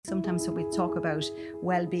Sometimes when we talk about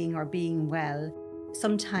well-being or being well,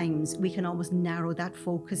 sometimes we can almost narrow that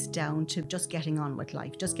focus down to just getting on with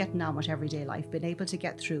life, just getting on with everyday life, being able to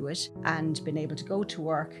get through it and being able to go to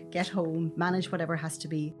work, get home, manage whatever has to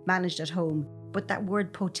be managed at home. But that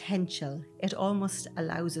word potential, it almost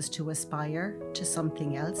allows us to aspire to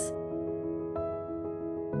something else.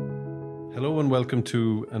 Hello and welcome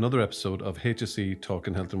to another episode of HSE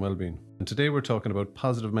Talking Health and Wellbeing. And today we're talking about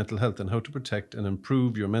positive mental health and how to protect and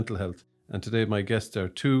improve your mental health. And today my guests are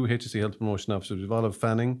two HSE Health Promotion Officers, Olive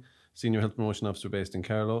Fanning, Senior Health Promotion Officer based in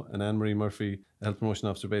Carlow, and Anne-Marie Murphy, Health Promotion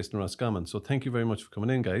Officer based in Roscommon. So thank you very much for coming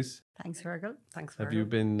in, guys. Thanks, Virgil. Thanks, Have Virgil. you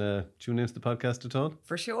been tuning into the podcast at all?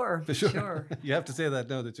 For sure. You have to say that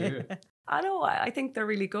now that you're here. I know. I think they're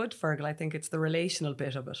really good, Virgil. I think it's the relational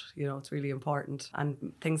bit of it. It's really important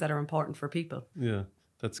and things that are important for people. Yeah,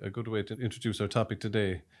 that's a good way to introduce our topic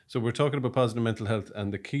today. So we're talking about positive mental health,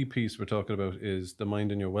 and the key piece we're talking about is the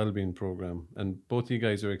Mind and Your Wellbeing program. And both of you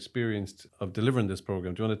guys are experienced of delivering this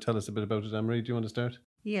program. Do you want to tell us a bit about it, Anne-Marie? Do you want to start?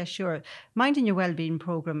 Yeah, sure. Mind and Your Wellbeing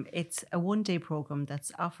program, it's a one-day program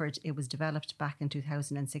that's offered. It was developed back in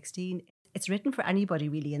 2016. It's written for anybody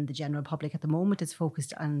really in the general public. At the moment, it's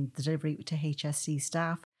focused on the delivery to HSE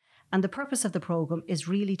staff. And the purpose of the program is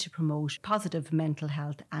really to promote positive mental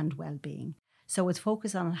health and well-being. So it's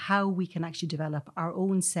focused on how we can actually develop our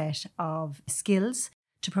own set of skills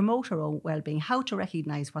to promote our own well-being, how to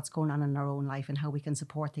recognise what's going on in our own life and how we can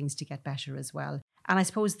support things to get better as well. And I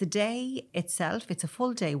suppose the day itself, it's a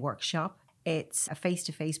full day workshop. It's a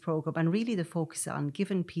face-to-face program, and really the focus on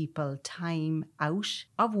giving people time out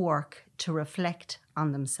of work to reflect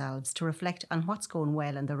on themselves, to reflect on what's going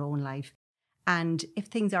well in their own life. And if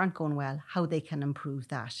things aren't going well, how they can improve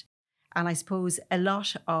that. And I suppose a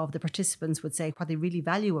lot of the participants would say what they really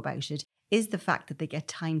value about it is the fact that they get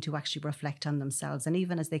time to actually reflect on themselves. And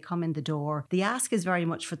even as they come in the door, the ask is very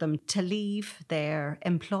much for them to leave their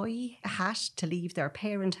employee hat, to leave their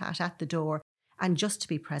parent hat at the door, and just to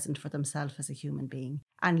be present for themselves as a human being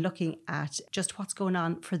and looking at just what's going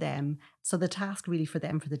on for them. So the task really for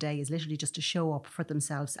them for the day is literally just to show up for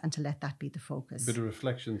themselves and to let that be the focus. A bit of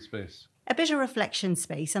reflection space. A bit of reflection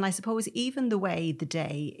space. And I suppose even the way the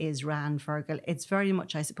day is ran, Virgil, it's very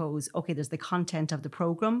much, I suppose, okay, there's the content of the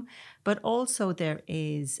programme, but also there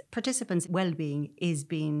is participants' well-being is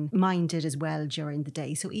being minded as well during the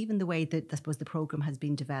day. So even the way that I suppose the programme has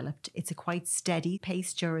been developed, it's a quite steady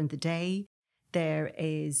pace during the day. There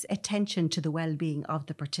is attention to the well-being of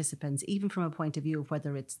the participants, even from a point of view of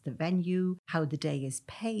whether it's the venue, how the day is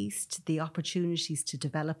paced, the opportunities to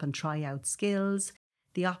develop and try out skills,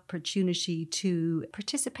 the opportunity to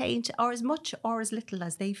participate or as much or as little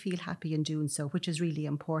as they feel happy in doing so, which is really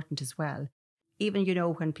important as well. Even,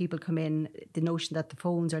 when people come in, the notion that the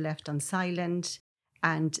phones are left on silent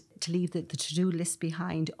and to leave the to-do list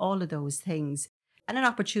behind, all of those things. And an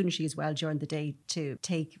opportunity as well during the day to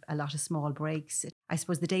take a lot of small breaks. I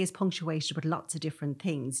suppose the day is punctuated with lots of different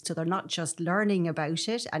things. So they're not just learning about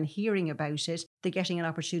it and hearing about it, they're getting an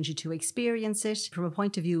opportunity to experience it from a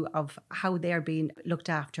point of view of how they're being looked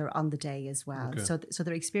after on the day as well. Okay. So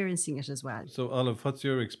they're experiencing it as well. So Olive, what's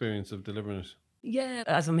your experience of delivering it? Yeah,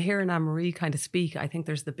 as I'm hearing Anne-Marie kind of speak, I think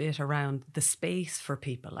there's the bit around the space for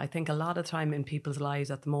people. I think a lot of time in people's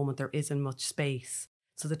lives at the moment, there isn't much space.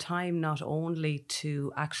 So the time not only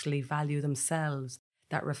to actually value themselves,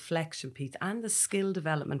 that reflection piece and the skill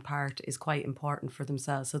development part is quite important for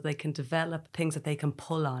themselves so they can develop things that they can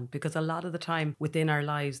pull on. Because a lot of the time within our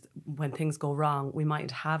lives, when things go wrong, we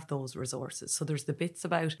mightn't have those resources. So there's the bits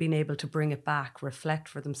about being able to bring it back, reflect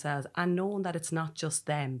for themselves and knowing that it's not just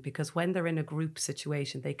them. Because when they're in a group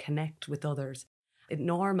situation, they connect with others. It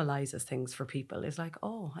normalizes things for people. It's like,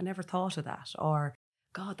 oh, I never thought of that. Or,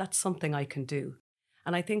 God, that's something I can do.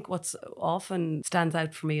 And I think what's often stands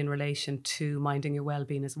out for me in relation to minding your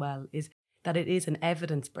well-being as well is that it is an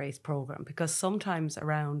evidence-based program, because sometimes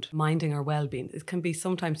around minding our well-being, it can be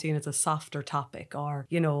sometimes seen as a softer topic or,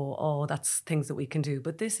 oh, that's things that we can do.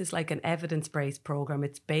 But this is like an evidence-based program.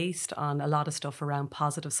 It's based on a lot of stuff around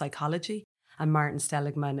positive psychology and Martin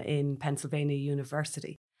Seligman in Pennsylvania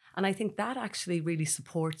University. And I think that actually really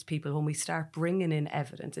supports people when we start bringing in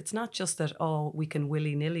evidence. It's not just that, oh, we can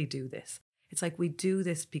willy-nilly do this. It's like we do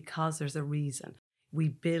this because there's a reason. We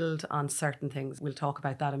build on certain things. We'll talk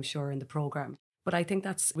about that, I'm sure, in the programme. But I think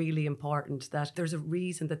that's really important, that there's a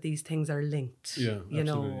reason that these things are linked. Yeah,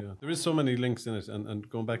 absolutely. Yeah. There is so many links in it. And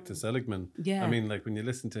going back to Seligman, yeah. I mean, like when you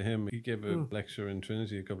listen to him, he gave a lecture in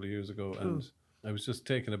Trinity a couple of years ago and I was just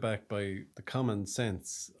taken aback by the common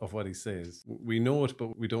sense of what he says. We know it,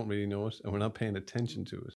 but we don't really know it and we're not paying attention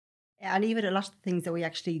to it. And even a lot of the things that we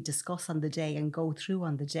actually discuss on the day and go through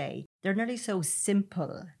on the day, they're nearly so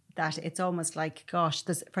simple that it's almost like, gosh,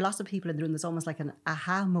 for lots of people in the room, there's almost like an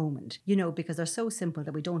aha moment, because they're so simple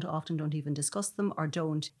that we often don't even discuss them or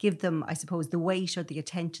don't give them, I suppose, the weight or the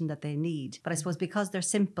attention that they need. But I suppose because they're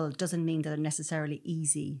simple doesn't mean that they're necessarily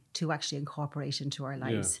easy to actually incorporate into our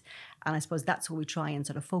lives. Yeah. And I suppose that's what we try and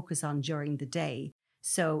sort of focus on during the day.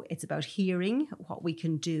 So it's about hearing what we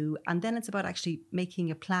can do, and then it's about actually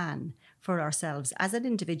making a plan for ourselves as an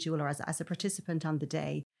individual or as a participant on the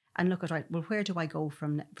day, and look at, right, well, where do I go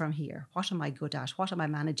from here? What am I good at? What am I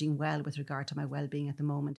managing well with regard to my well-being at the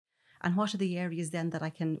moment? And what are the areas then that I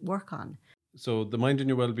can work on? So the Minding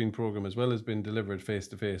Your Wellbeing programme, as well as being delivered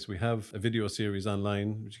face-to-face, we have a video series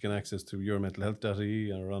online which you can access through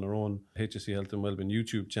yourmentalhealth.ie or on our own HSE Health and Wellbeing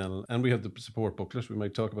YouTube channel. And we have the support booklet. We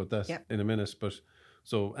might talk about that in a minute, but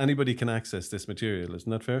so anybody can access this material, isn't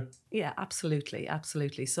that fair? Yeah, absolutely.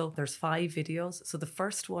 Absolutely. So there's 5 videos. So the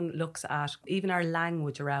first one looks at even our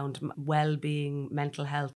language around well-being, mental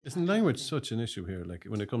health. Isn't language such an issue here? Like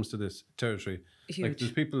when it comes to this territory, huge. Like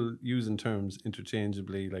there's people using terms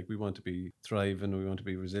interchangeably, like we want to be thriving, we want to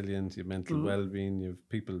be resilient, you have mental well-being, you have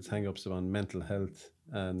people's hang-ups on mental health.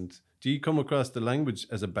 And do you come across the language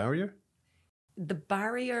as a barrier? The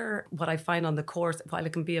barrier, what I find on the course, while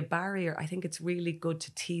it can be a barrier, I think it's really good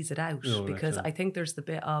to tease it out because I think there's the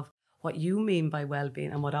bit of what you mean by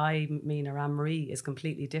well-being and what I mean or Anne-Marie is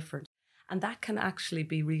completely different. And that can actually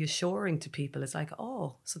be reassuring to people. It's like,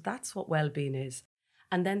 oh, so that's what well-being is.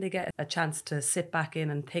 And then they get a chance to sit back in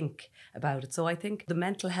and think about it. So I think the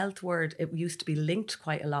mental health word, it used to be linked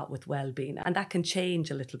quite a lot with well-being, and that can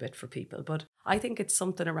change a little bit for people. But I think it's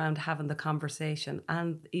something around having the conversation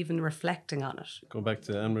and even reflecting on it. Go back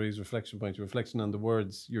to Anne-Marie's reflection point, you're reflecting on the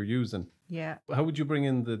words you're using. Yeah. How would you bring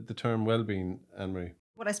in the term well-being, Anne-Marie?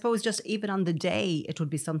 Well, I suppose just even on the day, it would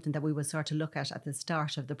be something that we would sort of look at the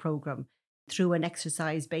start of the programme through an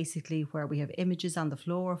exercise basically where we have images on the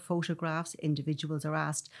floor, photographs. Individuals are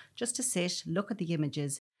asked just to sit, look at the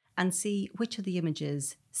images and see which of the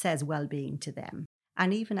images says well-being to them.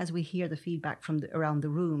 And even as we hear the feedback from around the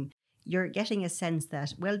room, you're getting a sense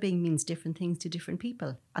that well-being means different things to different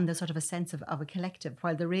people. And there's sort of a sense of a collective.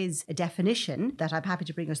 While there is a definition that I'm happy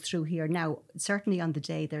to bring us through here now, certainly on the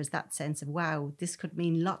day, there's that sense of, wow, this could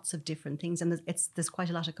mean lots of different things. And there's quite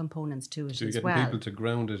a lot of components to it so as well. So you're getting people to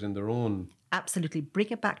ground it in their own. Absolutely. Bring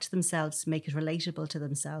it back to themselves, make it relatable to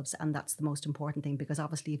themselves. And that's the most important thing, because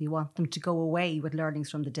obviously if you want them to go away with learnings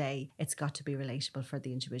from the day, it's got to be relatable for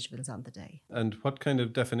the individuals on the day. And what kind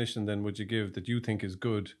of definition then would you give that you think is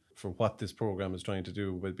good for what this program is trying to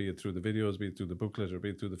do, be it through the videos, be it through the booklet, or be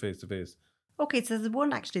it through the face-to-face? Okay, so there's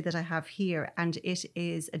one actually that I have here, and it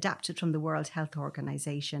is adapted from the World Health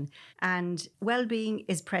Organization. And well-being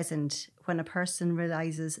is present when a person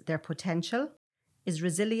realizes their potential, is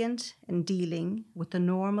resilient in dealing with the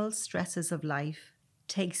normal stresses of life,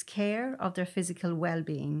 takes care of their physical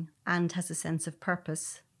well-being, and has a sense of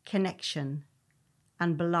purpose, connection,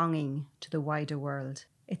 and belonging to the wider world.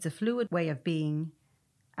 It's a fluid way of being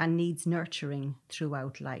and needs nurturing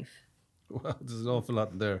throughout life. Wow, there's an awful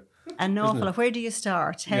lot there. An awful lot. Where do you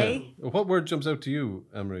start, hey? Yeah. What word jumps out to you,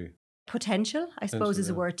 Anne-Marie? Potential, I suppose, is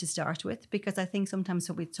a word to start with, because I think sometimes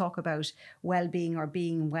when we talk about well-being or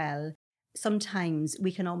being well, sometimes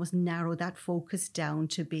we can almost narrow that focus down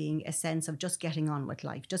to being a sense of just getting on with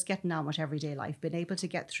life, just getting on with everyday life, being able to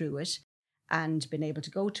get through it and being able to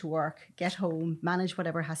go to work, get home, manage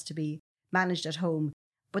whatever has to be managed at home.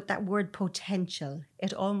 But that word potential,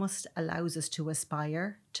 it almost allows us to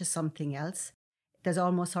aspire to something else. There's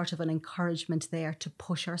almost sort of an encouragement there to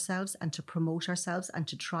push ourselves and to promote ourselves and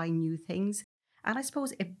to try new things. And I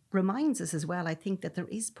suppose it reminds us as well, I think, that there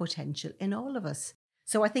is potential in all of us.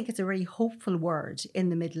 So I think it's a very hopeful word in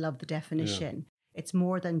the middle of the definition. Yeah. It's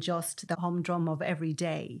more than just the humdrum of every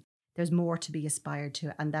day. There's more to be aspired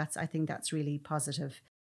to. And I think that's really positive.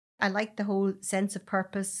 I like the whole sense of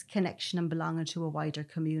purpose, connection and belonging to a wider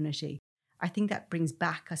community. I think that brings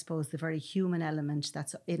back, I suppose, the very human element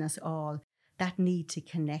that's in us all, that need to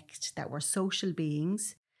connect, that we're social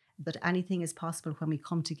beings, that anything is possible when we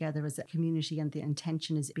come together as a community and the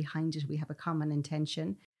intention is behind it. We have a common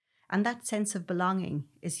intention. And that sense of belonging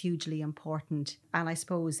is hugely important. And I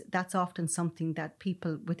suppose that's often something that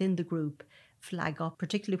people within the group flag up,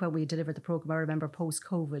 particularly when we deliver the programme. I remember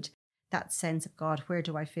post-COVID, that sense of, God, where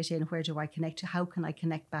do I fit in? Where do I connect? How can I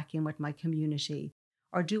connect back in with my community?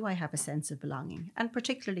 Or do I have a sense of belonging? And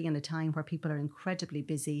particularly in a time where people are incredibly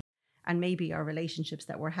busy and maybe our relationships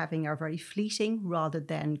that we're having are very fleeting rather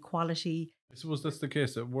than quality. I suppose that's the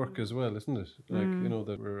case at work as well, isn't it? Like,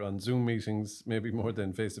 that we're on Zoom meetings, maybe more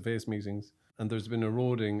than face-to-face meetings. And there's been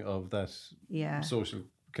eroding of that Yeah. social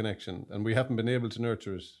connection, and we haven't been able to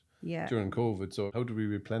nurture it Yeah. during COVID. So how do we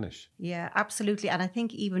replenish? Yeah, absolutely. And I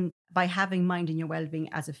think even by having Minding Your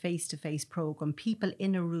Wellbeing as a face-to-face program, people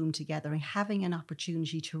in a room together and having an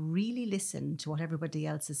opportunity to really listen to what everybody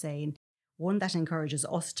else is saying, one, that encourages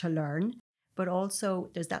us to learn, but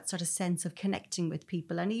also there's that sort of sense of connecting with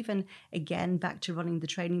people. And even, again, back to running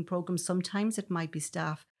the training program, sometimes it might be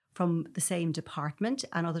staff from the same department,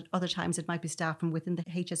 and other times it might be staff from within the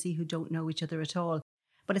HSE who don't know each other at all.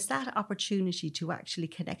 But it's that opportunity to actually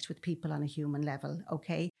connect with people on a human level,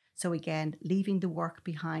 okay? So again, leaving the work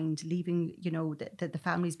behind, leaving, the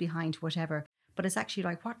families behind, whatever. But it's actually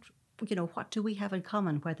like, what do we have in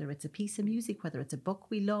common? Whether it's a piece of music, whether it's a book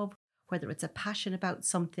we love, whether it's a passion about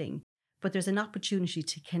something. But there's an opportunity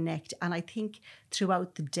to connect. And I think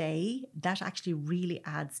throughout the day, that actually really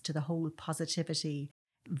adds to the whole positivity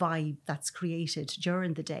vibe that's created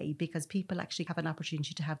during the day, because people actually have an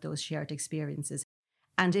opportunity to have those shared experiences.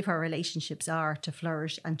 And if our relationships are to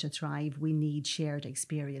flourish and to thrive, we need shared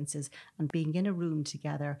experiences. And being in a room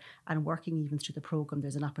together and working even through the program,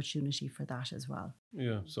 there's an opportunity for that as well.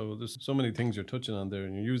 Yeah, so there's so many things you're touching on there,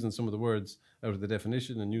 and you're using some of the words out of the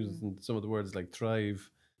definition and using some of the words like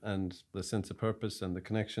thrive and the sense of purpose and the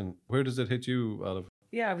connection. Where does it hit you, Olive?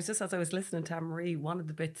 Yeah, as I was listening to Anne-Marie, one of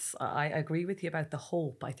the bits, I agree with you about the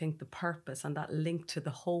hope. I think the purpose and that link to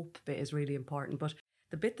the hope bit is really important. But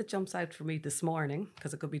the bit that jumps out for me this morning,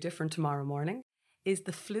 because it could be different tomorrow morning, is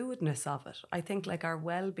the fluidness of it. I think like our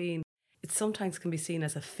well-being, it sometimes can be seen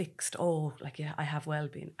as a fixed, I have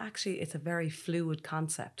well-being. Actually, it's a very fluid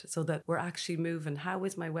concept, so that we're actually moving. How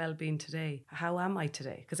is my well-being today? How am I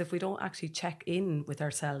today? Because if we don't actually check in with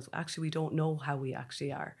ourselves, actually we don't know how we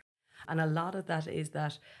actually are. And a lot of that is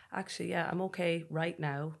that actually, yeah, I'm okay right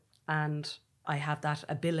now, and I have that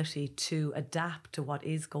ability to adapt to what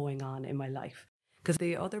is going on in my life. Because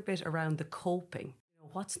the other bit around the coping,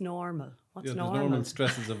 what's normal? There's normal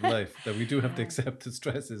stresses of life that we do have to accept that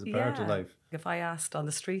stress is a part of life. If I asked on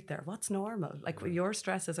the street there, what's normal? Like your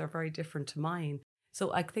stresses are very different to mine.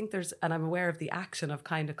 So I think and I'm aware of the action of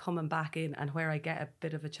kind of coming back in, and where I get a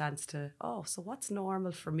bit of a chance to, so what's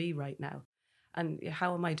normal for me right now? And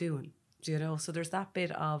how am I doing? So there's that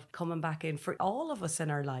bit of coming back in for all of us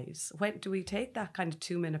in our lives. When do we take that kind of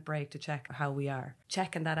 2-minute break to check how we are?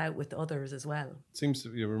 Checking that out with others as well. It seems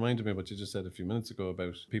you reminded me of what you just said a few minutes ago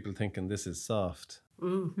about people thinking this is soft.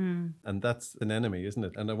 Mm-hmm. And that's an enemy, isn't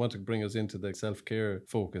it? And I want to bring us into the self-care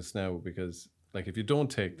focus now, because like if you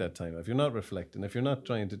don't take that time, if you're not reflecting, if you're not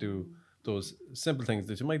trying to do those simple things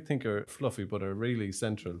that you might think are fluffy but are really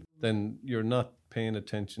central, then you're not paying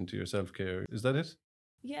attention to your self-care. Is that it?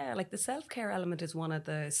 Yeah, like the self-care element is one of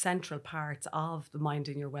the central parts of the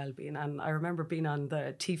Minding Your Wellbeing. And I remember being on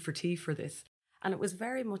the T4T for this. And it was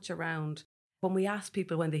very much around, when we ask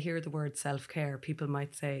people, when they hear the word self-care, people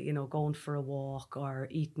might say, going for a walk or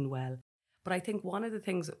eating well. But I think one of the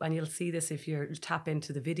things, and you'll see this if you tap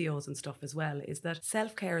into the videos and stuff as well, is that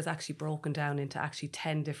self-care is actually broken down into actually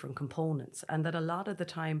 10 different components, and that a lot of the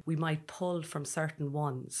time we might pull from certain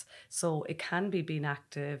ones. So it can be being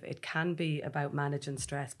active, it can be about managing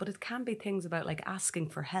stress, but it can be things about like asking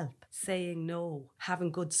for help, saying no,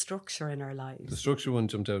 having good structure in our lives. The structure one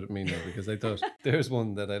jumped out at me now, because I thought there's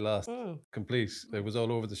one that I lost complete. It was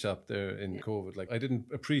all over the shop there in COVID. Like I didn't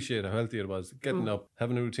appreciate how healthy it was. Getting up,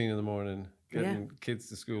 having a routine in the morning, getting kids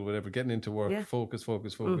to school, whatever, getting into work, focus,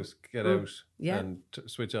 get out and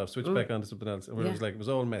switch off, switch back onto something else. And it was like, it was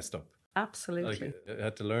all messed up. Absolutely. Like I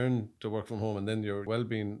had to learn to work from home, and then your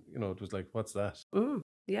well-being, it was like, what's that?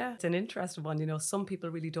 Yeah, it's an interesting one. Some people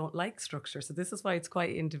really don't like structure. So this is why it's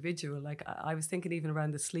quite individual. Like I was thinking even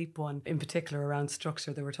around the sleep one, in particular around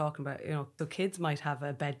structure, they were talking about, the kids might have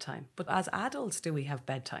a bedtime. But as adults, do we have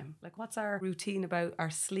bedtime? Like what's our routine about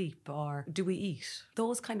our sleep, or do we eat?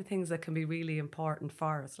 Those kind of things that can be really important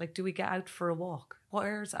for us. Like, do we get out for a walk?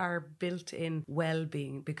 Where's our built-in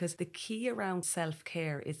well-being? Because the key around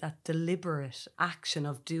self-care is that deliberate action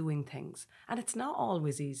of doing things. And it's not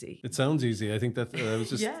always easy. It sounds easy. I think that I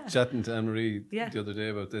was just chatting to Anne-Marie the other day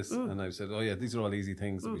about this, and I said, these are all easy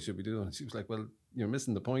things that we should be doing. And she was like, well, you're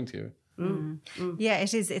missing the point here. Yeah,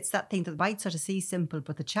 it is. It's that thing that might sort of seem simple,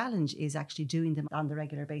 but the challenge is actually doing them on the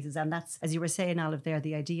regular basis. And that's, as you were saying, Olive, there,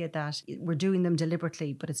 the idea that we're doing them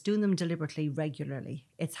deliberately, but it's doing them deliberately regularly.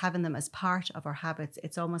 It's having them as part of our habits.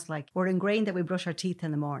 It's almost like we're ingrained that we brush our teeth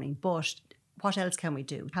in the morning, but what else can we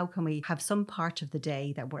do? How can we have some part of the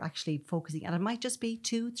day that we're actually focusing? And it might just be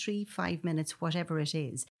 2, 3, 5 minutes, whatever it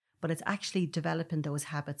is, but it's actually developing those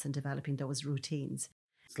habits and developing those routines.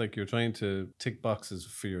 It's like you're trying to tick boxes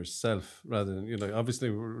for yourself rather than,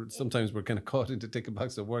 obviously sometimes we're kind of caught into ticking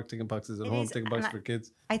boxes at work, ticking boxes at home, ticking boxes for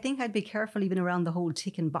kids. I think I'd be careful even around the whole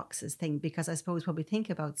ticking boxes thing, because I suppose when we think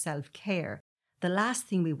about self-care, the last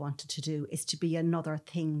thing we wanted to do is to be another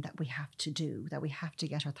thing that we have to do, that we have to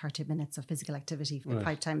get our 30 minutes of physical activity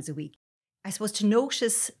 5 times a week. I suppose to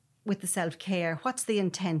notice with the self-care, what's the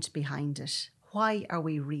intent behind it? Why are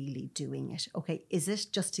we really doing it? Okay, is it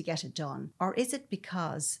just to get it done? Or is it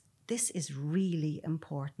because this is really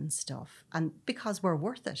important stuff and because we're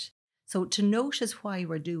worth it? So to notice why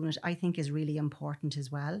we're doing it, I think is really important as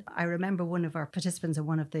well. I remember one of our participants in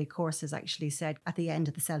one of the courses actually said at the end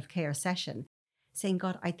of the self-care session, saying,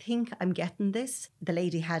 God, I think I'm getting this. The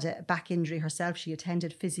lady had a back injury herself. She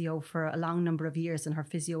attended physio for a long number of years, and her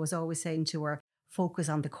physio was always saying to her, focus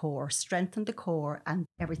on the core, strengthen the core, and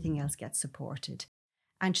everything else gets supported.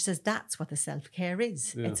 And she says that's what the self-care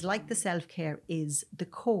is. Yeah. It's like the self-care is the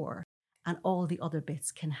core, and all the other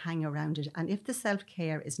bits can hang around it. And if the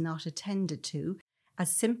self-care is not attended to,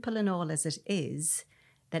 as simple and all as it is,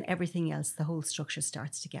 then everything else, the whole structure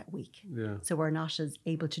starts to get weak. Yeah. So we're not as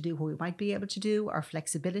able to do what we might be able to do, our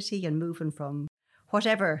flexibility and moving from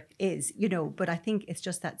whatever is, but I think it's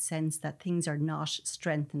just that sense that things are not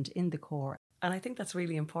strengthened in the core. And I think that's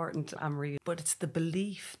really important, Anne-Marie, but it's the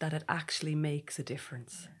belief that it actually makes a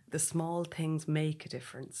difference. Yeah. The small things make a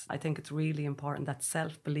difference. I think it's really important, that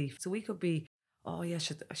self-belief. So we could be, oh yeah,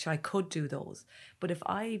 I could do those. But if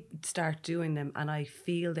I start doing them and I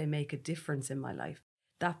feel they make a difference in my life,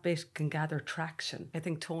 that bit can gather traction. I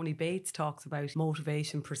think Tony Bates talks about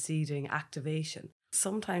motivation preceding activation.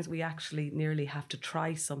 Sometimes we actually nearly have to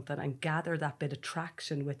try something and gather that bit of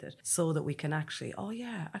traction with it so that we can actually,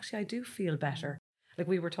 I do feel better. Like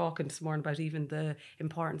we were talking this morning about even the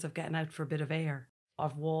importance of getting out for a bit of air,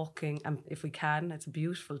 of walking, and if we can, it's a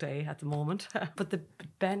beautiful day at the moment, but the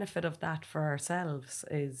benefit of that for ourselves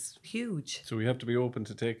is huge. So we have to be open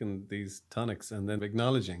to taking these tonics and then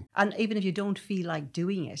acknowledging. And even if you don't feel like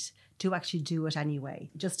doing it, to actually do it anyway,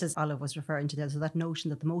 just as Olive was referring to there. So that notion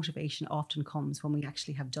that the motivation often comes when we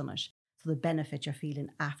actually have done it. So the benefit you're feeling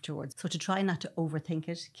afterwards. So to try not to overthink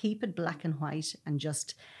it, keep it black and white, and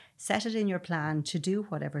just set it in your plan to do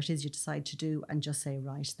whatever it is you decide to do, and just say,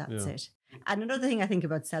 right, that's it. And another thing I think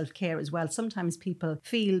about self-care as well, sometimes people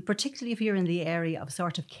feel, particularly if you're in the area of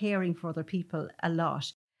sort of caring for other people a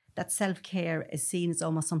lot, that self-care is seen as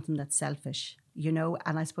almost something that's selfish,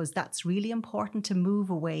 and I suppose that's really important to move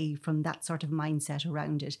away from that sort of mindset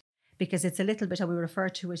around it, because it's a little bit, and we refer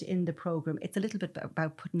to it in the programme, it's a little bit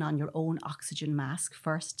about putting on your own oxygen mask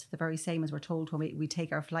first, the very same as we're told when we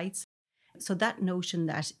take our flights. So that notion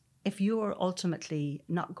that if you're ultimately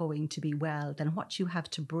not going to be well, then what you have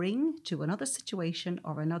to bring to another situation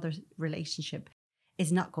or another relationship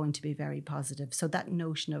is not going to be very positive. So that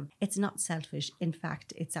notion of it's not selfish. In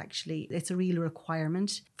fact, it's a real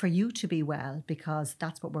requirement for you to be well, because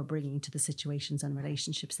that's what we're bringing to the situations and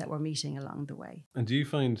relationships that we're meeting along the way. And do you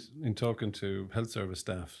find in talking to health service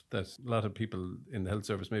staff that a lot of people in the health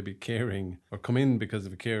service may be caring or come in because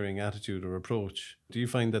of a caring attitude or approach? Do you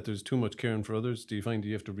find that there's too much caring for others? Do you find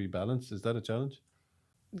you have to rebalance? Is that a challenge?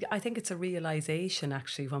 I think it's a realization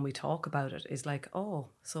actually when we talk about it, is like, oh,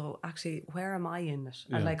 so actually where am I in it?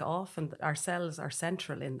 Yeah. And like often ourselves are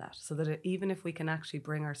central in that, so that even if we can actually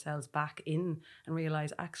bring ourselves back in and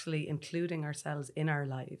realize actually including ourselves in our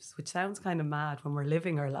lives, which sounds kind of mad when we're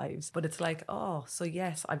living our lives, but it's like, oh, so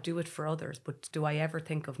yes, I do it for others, but do I ever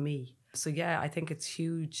think of me? So yeah, I think it's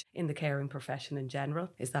huge in the caring profession in general,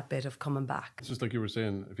 is that bit of coming back. It's just like you were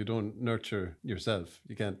saying, if you don't nurture yourself,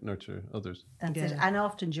 you can't nurture others. That's it. And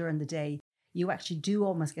often during the day, you actually do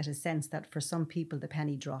almost get a sense that for some people the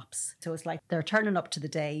penny drops. So it's like they're turning up to the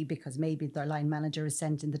day because maybe their line manager is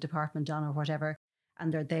sent in the department on or whatever,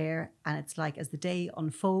 and they're there, and it's like as the day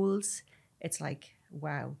unfolds, it's like,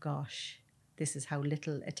 wow, gosh, this is how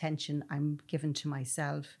little attention I'm given to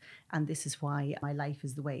myself, and this is why my life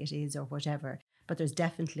is the way it is, or whatever. But there's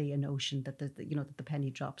definitely a notion that that the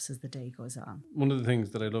penny drops as the day goes on. One of the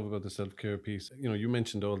things that I love about the self-care piece, you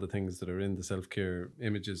mentioned all the things that are in the self-care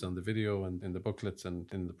images on the video and in the booklets and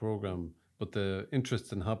in the program, but the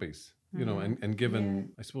interests and hobbies, and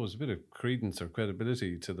given, I suppose, a bit of credence or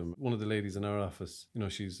credibility to them. One of the ladies in our office,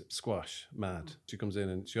 she's squash mad. She comes in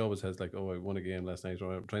and she always has like, oh, I won a game last night,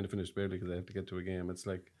 or I'm trying to finish barely because I have to get to a game. It's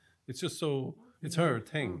like, it's just so, it's her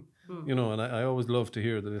thing, and I always love to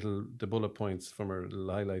hear the bullet points from her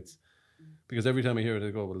little highlights, because every time I hear it,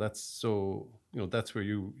 I go, well, that's so, that's where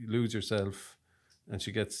you lose yourself. And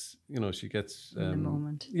she gets, in the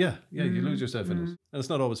moment. Yeah, you lose yourself in it. And it's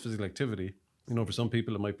not always physical activity. You know, for some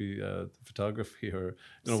people it might be photography or,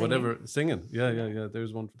 you know, Singing. whatever, singing. Yeah.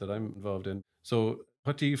 There's one that I'm involved in. So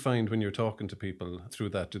what do you find when you're talking to people through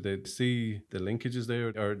that? Do they see the linkages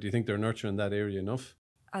there, or do you think they're nurturing that area enough?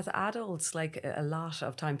 As adults, like a lot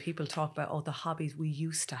of time, people talk about the hobbies we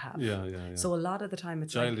used to have. Yeah. So a lot of the time,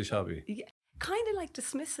 it's Childish hobby. Yeah, kind of like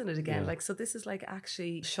dismissing it again. Yeah. Like, so this is like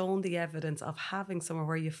actually showing the evidence of having somewhere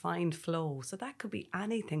where you find flow. So that could be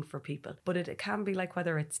anything for people, but it can be like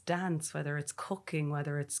whether it's dance, whether it's cooking,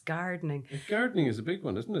 whether it's gardening. Gardening is a big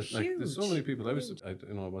one, isn't it? Like, there's so Huge, many people. I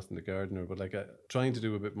wasn't a gardener, but like trying to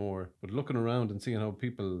do a bit more, but looking around and seeing how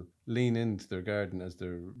people lean into their garden as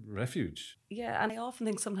their refuge. Yeah, and I often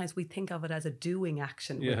think sometimes we think of it as a doing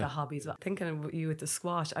action with the hobbies. Thinking of you with the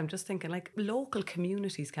squash, I'm just thinking like local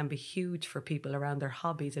communities can be huge for people around their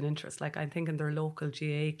hobbies and interests. Like I'm thinking their local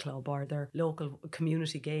GA club or their local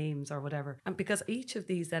community games or whatever. And because each of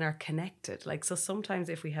these then are connected. Like, so sometimes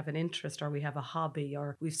if we have an interest or we have a hobby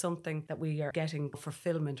or we've something that we are getting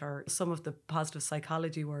fulfillment, or some of the positive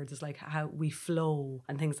psychology words is like how we flow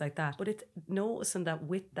and things like that. But it's noticing that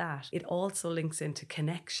with that, it also links into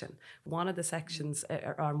connection. One of the sections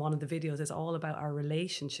on one of the videos is all about our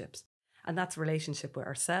relationships. And that's relationship with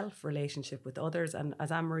ourselves, relationship with others. And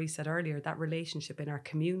as Anne-Marie said earlier, that relationship in our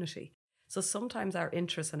community. So sometimes our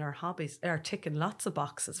interests and our hobbies are ticking lots of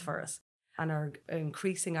boxes for us and are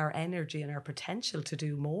increasing our energy and our potential to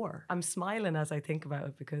do more. I'm smiling as I think about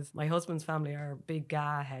it because my husband's family are big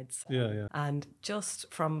GA heads. Yeah. And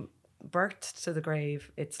just from birth to the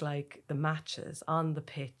grave, it's like the matches on the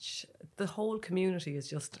pitch. The whole community is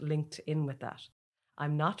just linked in with that.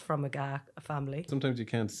 I'm not from a GA family. Sometimes you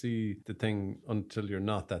can't see the thing until you're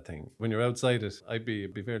not that thing. When you're outside it, I'd be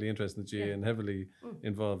very interested in the GA and heavily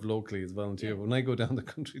involved locally as a volunteer. But when I go down the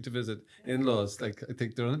country to visit in-laws, like I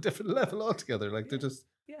think they're on a different level altogether. Like they're just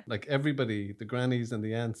like everybody, the grannies and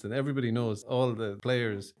the aunts, and everybody knows all the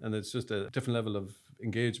players, and it's just a different level of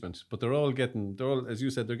engagement. But they're all, as you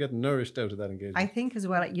said, they're getting nourished out of that engagement. I think as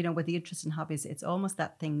well, you know, with the interest in hobbies, it's almost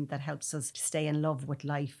that thing that helps us stay in love with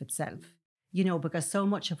life itself. You know, because so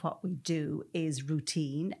much of what we do is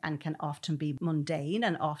routine and can often be mundane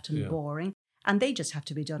and often boring, and they just have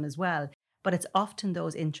to be done as well. But it's often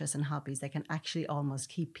those interests and hobbies that can actually almost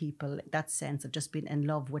keep people, that sense of just being in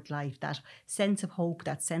love with life, that sense of hope,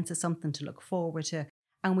 that sense of something to look forward to.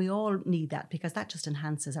 And we all need that because that just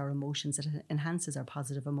enhances our emotions, it enhances our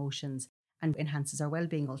positive emotions and enhances our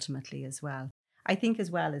well-being ultimately as well. I think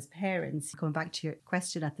as well as parents, going back to your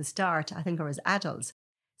question at the start, I think, or as adults,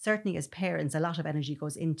 certainly as parents, a lot of energy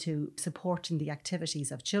goes into supporting the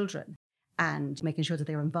activities of children and making sure that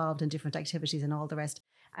they're involved in different activities and all the rest.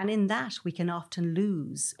 And in that, we can often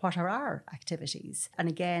lose what are our activities. And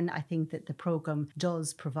again, I think that the programme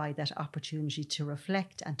does provide that opportunity to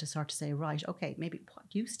reflect and to sort of say, right, okay, maybe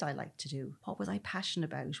what used I like to do? What was I passionate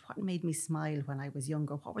about? What made me smile when I was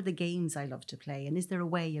younger? What were the games I loved to play? And is there a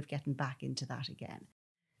way of getting back into that again?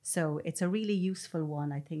 So it's a really useful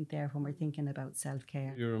one, I think, there when we're thinking about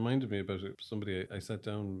self-care. You reminded me about somebody I sat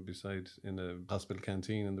down beside in a hospital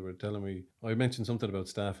canteen, and they were telling me, I mentioned something about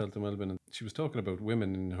staff health and wellbeing, and she was talking about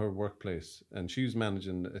women in her workplace, and she's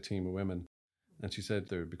managing a team of women. And she said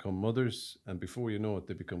they become mothers, and before you know it,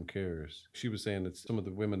 they become carers. She was saying that some of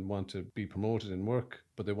the women want to be promoted in work,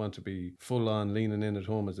 but they want to be full on leaning in at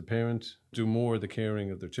home as a parent, do more of the caring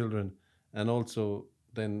of their children, and also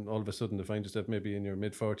then all of a sudden to find yourself maybe in your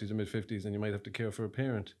mid-40s or mid-50s and you might have to care for a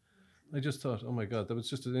parent. I just thought, oh my God, that was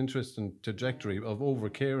just an interesting trajectory of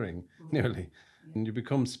over-caring nearly. And you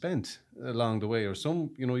become spent along the way, or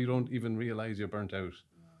you don't even realise you're burnt out.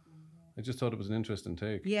 I just thought it was an interesting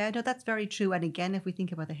take. Yeah, no, that's very true. And again, if we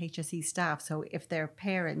think about the HSE staff, so if they're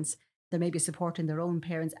parents, they may be supporting their own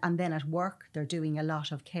parents, and then at work, they're doing a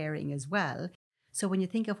lot of caring as well. So when you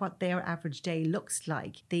think of what their average day looks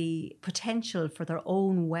like, the potential for their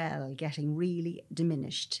own well getting really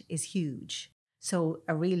diminished is huge. So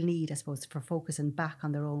a real need, I suppose, for focusing back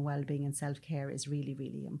on their own well-being and self-care is really,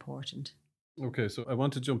 really important. Okay, so I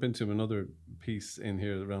want to jump into another piece in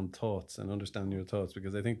here around thoughts and understanding your thoughts,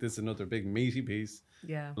 because I think this is another big meaty piece.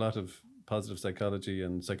 Yeah. A lot of positive psychology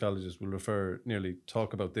and psychologists will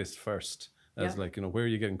talk about this first as where are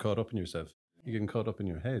you getting caught up in yourself? You're getting caught up in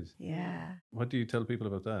your head. Yeah. What do you tell people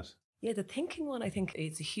about that? Yeah, the thinking one, I think,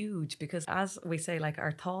 is huge because as we say, like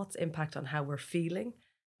our thoughts impact on how we're feeling,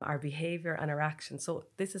 our behaviour and our actions. So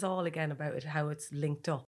this is all again about it, how it's linked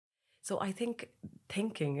up. So I think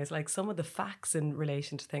thinking is like some of the facts in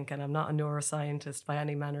relation to thinking. I'm not a neuroscientist by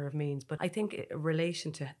any manner of means, but I think in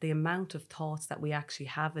relation to the amount of thoughts that we actually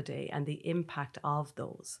have a day and the impact of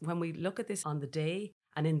those. When we look at this on the day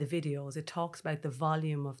and in the videos, it talks about the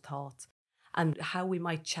volume of thoughts. and how we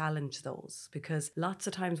might challenge those, because lots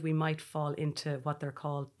of times we might fall into what they're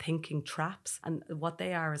called thinking traps, and what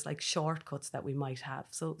they are is like shortcuts that we might have.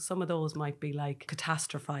 So some of those might be like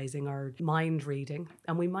catastrophizing or mind reading,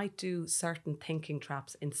 and we might do certain thinking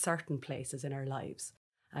traps in certain places in our lives.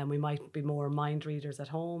 And we might be more mind readers at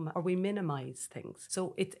home, or we minimize things.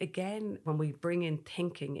 So it's, again, when we bring in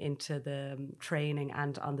thinking into the training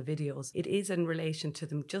and on the videos, it is in relation to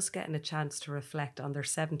them just getting a chance to reflect on their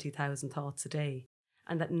 70,000 thoughts a day.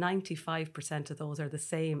 And that 95% of those are the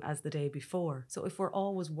same as the day before. So if we're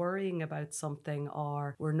always worrying about something,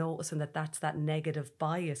 or we're noticing that that's that negative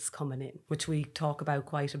bias coming in, which we talk about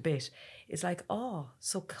quite a bit, it's like, oh,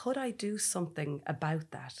 so could I do something about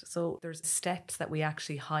that? So there's steps that we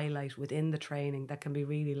actually highlight within the training that can be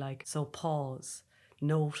really like, so pause,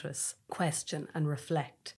 notice, question, and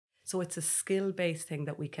reflect. So it's a skill-based thing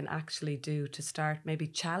that we can actually do to start maybe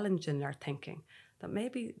challenging our thinking. That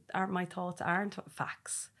maybe my thoughts aren't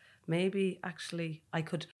facts. Maybe actually I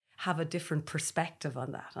could have a different perspective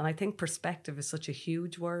on that. And I think perspective is such a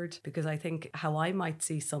huge word, because I think how I might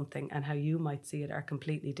see something and how you might see it are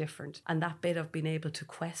completely different. And that bit of being able to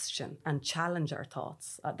question and challenge our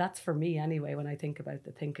thoughts, that's for me anyway, when I think about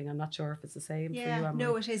the thinking. I'm not sure if it's the same for you, Anne-Marie.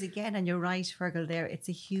 No, it is again. And you're right, Fergal, there. It's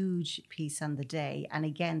a huge piece on the day. And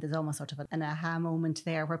again, there's almost sort of an aha moment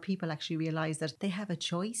there where people actually realise that they have a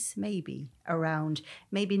choice maybe around,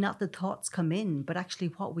 maybe not the thoughts come in, but actually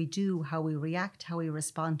what we do, how we react, how we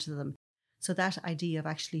respond to them. So that idea of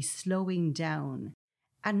actually slowing down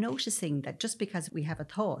and noticing that just because we have a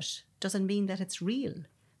thought doesn't mean that it's real.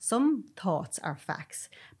 Some thoughts are facts,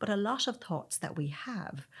 but a lot of thoughts that we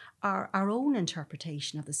have are our own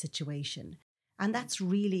interpretation of the situation. And that's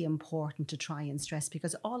really important to try and stress,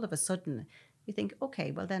 because all of a sudden you think,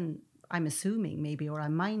 okay, well then I'm assuming maybe, or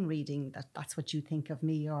I'm mind reading that that's what you think of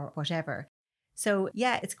me or whatever. So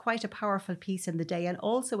yeah, it's quite a powerful piece in the day. And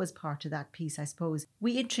also as part of that piece, I suppose,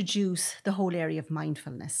 we introduce the whole area of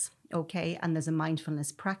mindfulness, okay? And there's a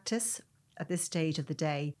mindfulness practice at this stage of the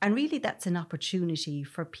day. And really that's an opportunity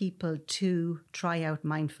for people to try out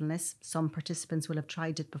mindfulness. Some participants will have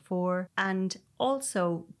tried it before. And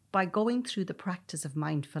also by going through the practice of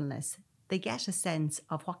mindfulness, they get a sense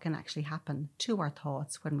of what can actually happen to our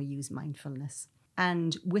thoughts when we use mindfulness.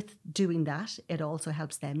 And with doing that, it also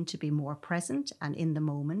helps them to be more present and in the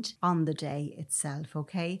moment on the day itself,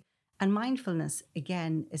 okay? And mindfulness,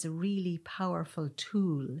 again, is a really powerful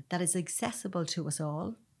tool that is accessible to us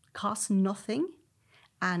all, costs nothing,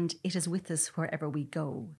 and it is with us wherever we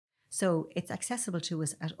go. So it's accessible to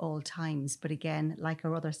us at all times. But again, like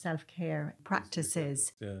our other self-care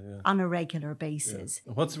practices, on a regular basis.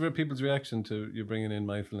 Yeah. What's people's reaction to you bringing in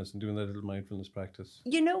mindfulness and doing that little mindfulness practice?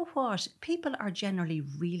 You know what? People are generally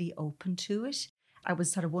really open to it. I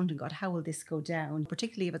was sort of wondering, God, how will this go down?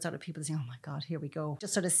 Particularly if it's sort of people saying, oh my God, here we go.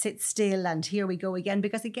 Just sort of sit still and here we go again.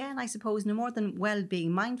 Because again, I suppose no more than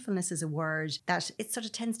well-being, mindfulness is a word that it sort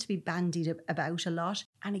of tends to be bandied about a lot.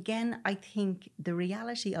 And again, I think the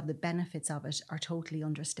reality of the benefits of it are totally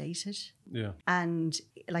understated. Yeah. And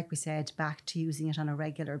like we said, back to using it on a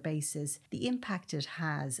regular basis, the impact it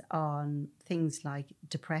has on things like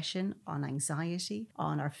depression, on anxiety,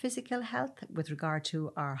 on our physical health with regard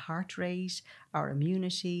to our heart rate, our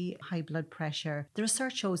immunity, high blood pressure. The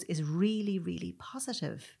research shows is really, really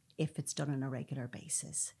positive if it's done on a regular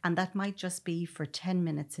basis. And that might just be for 10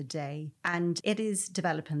 minutes a day. And it is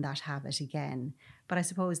developing that habit again. But I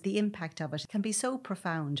suppose the impact of it can be so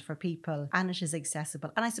profound for people, and it is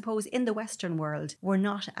accessible. And I suppose in the Western world, we're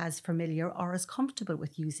not as familiar or as comfortable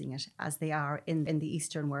with using it as they are in the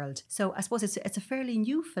Eastern world. So I suppose it's a fairly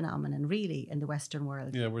new phenomenon, really, in the Western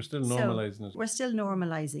world. Yeah, we're still normalizing it. We're still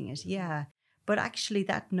normalizing it, yeah. But actually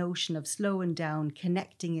that notion of slowing down,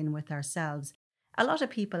 connecting in with ourselves, a lot of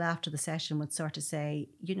people after the session would sort of say,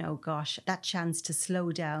 you know, gosh, that chance to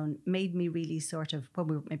slow down made me really sort of, when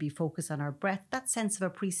we maybe focus on our breath, that sense of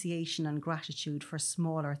appreciation and gratitude for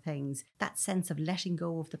smaller things, that sense of letting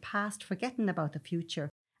go of the past, forgetting about the future,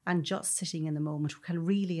 and just sitting in the moment can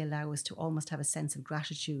really allow us to almost have a sense of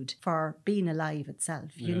gratitude for being alive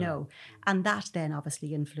itself, you know. And that then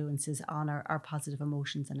obviously influences on our positive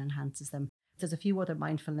emotions and enhances them. There's a few other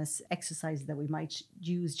mindfulness exercises that we might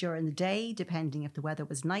use during the day, depending if the weather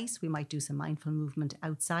was nice. We might do some mindful movement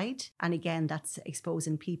outside. And again, that's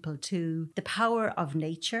exposing people to the power of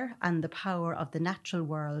nature and the power of the natural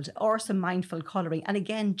world, or some mindful colouring. And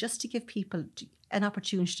again, just to give people an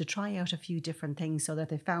opportunity to try out a few different things, so that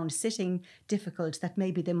they found sitting difficult, that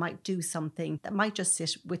maybe they might do something that might just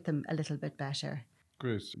sit with them a little bit better.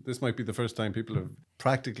 Great. This might be the first time people have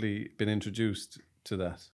practically been introduced to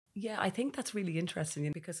that. Yeah, I think that's really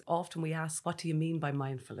interesting because often we ask, what do you mean by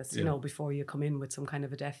mindfulness? You Yeah. know, before you come in with some kind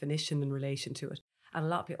of a definition in relation to it. And a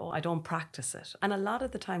lot of people, I don't practice it. And a lot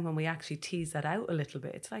of the time when we actually tease that out a little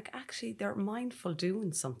bit, it's like, actually, they're mindful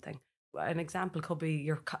doing something. An example could be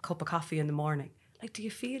your cup of coffee in the morning. Like, do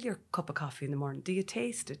you feel your cup of coffee in the morning? Do you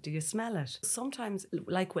taste it? Do you smell it? Sometimes,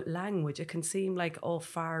 like with language, it can seem like,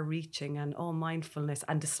 far reaching and, mindfulness,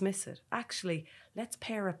 and dismiss it. Actually, let's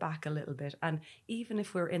pare it back a little bit. And even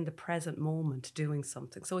if we're in the present moment doing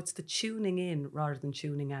something. So it's the tuning in rather than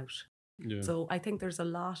tuning out. Yeah. So I think there's a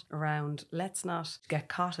lot around, let's not get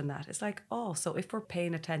caught in that. It's like, so if we're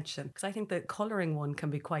paying attention, because I think the colouring one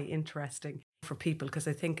can be quite interesting for people, because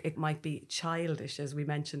I think it might be childish, as we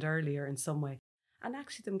mentioned earlier, in some way. And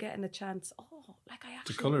actually them getting a chance,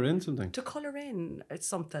 to colour in something. To colour in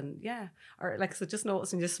something, yeah. Or so just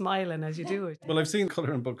noticing you smiling as you do it. Well, I've seen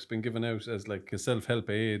colouring books being given out as like a self-help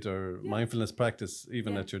aid or mindfulness practice,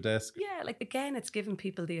 even at your desk. Yeah, again, it's giving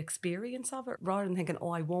people the experience of it rather than thinking,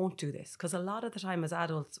 I won't do this. Because a lot of the time as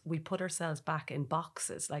adults, we put ourselves back in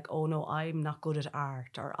boxes like, oh no, I'm not good at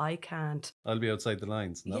art, or I can't. I'll be outside the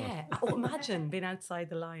lines. Imagine being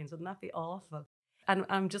outside the lines. Wouldn't that be awful? And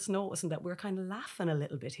I'm just noticing that we're kind of laughing a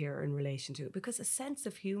little bit here in relation to it, because a sense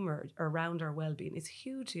of humour around our well-being is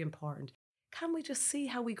hugely important. Can we just see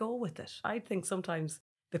how we go with it? I think sometimes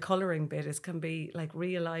the colouring bit can be like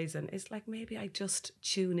realising, it's like maybe I just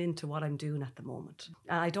tune into what I'm doing at the moment.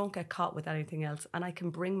 And I don't get caught with anything else. And I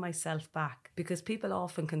can bring myself back, because people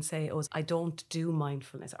often can say, I don't do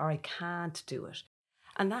mindfulness, or I can't do it.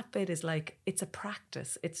 And that bit is like, it's a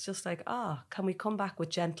practice. It's just like, can we come back with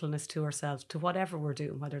gentleness to ourselves, to whatever we're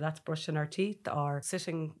doing, whether that's brushing our teeth or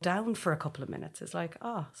sitting down for a couple of minutes. It's like,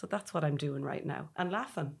 so that's what I'm doing right now. And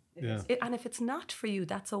laughing. Yeah. And if it's not for you,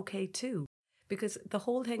 that's okay too. Because the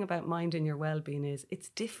whole thing about minding your well-being is it's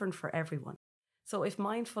different for everyone. So if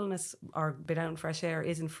mindfulness or being out in fresh air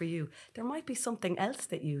isn't for you, there might be something else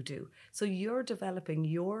that you do. So you're developing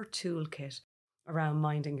your toolkit around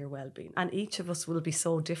minding your well-being, and each of us will be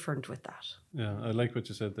so different with that. Yeah, I like what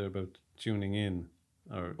you said there about tuning in,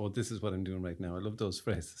 or this is what I'm doing right now. I love those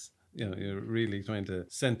phrases. You're really trying to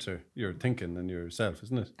center your thinking and yourself,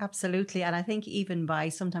 isn't it? Absolutely. And I think even by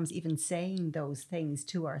sometimes even saying those things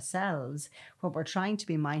to ourselves when we're trying to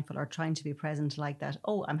be mindful or trying to be present, like that,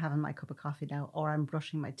 I'm having my cup of coffee now, or I'm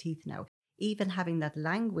brushing my teeth now, even having that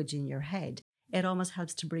language in your head, it almost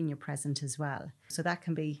helps to bring you present as well. So that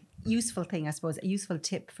can be a useful thing, I suppose, a useful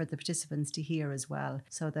tip for the participants to hear as well,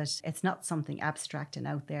 so that it's not something abstract and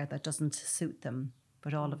out there that doesn't suit them,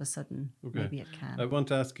 but all of a sudden, maybe it can. I want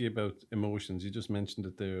to ask you about emotions. You just mentioned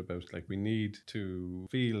it there about like we need to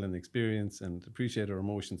feel and experience and appreciate our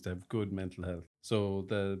emotions to have good mental health. So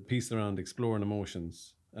the piece around exploring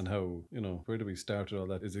emotions and how, where do we start with all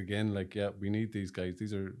that is again like, we need these guys.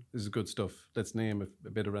 This is good stuff. Let's name a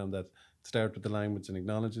bit around that. Start with the language and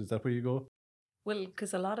acknowledge. Is that where you go? Well,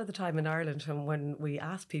 because a lot of the time in Ireland, when we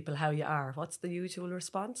ask people how you are, what's the usual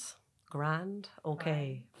response? Grand,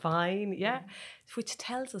 okay, fine, yeah. Which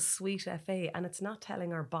tells us sweet FA, and it's not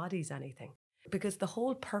telling our bodies anything. Because the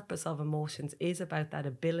whole purpose of emotions is about that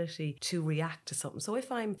ability to react to something. So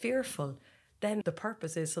if I'm fearful, then the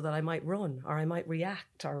purpose is so that I might run, or I might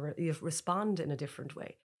react, or respond in a different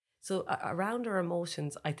way. So around our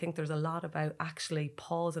emotions, I think there's a lot about actually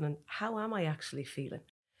pausing and how am I actually feeling?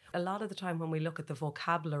 A lot of the time when we look at the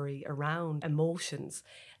vocabulary around emotions,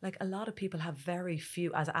 like a lot of people have very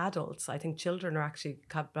few, as adults, I think children are actually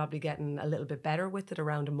probably getting a little bit better with it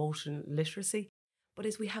around emotional literacy. But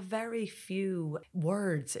we have very few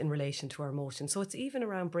words in relation to our emotions. So it's even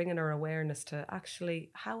around bringing our awareness to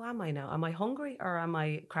actually, how am I now? Am I hungry or am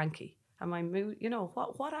I cranky? Am I mood?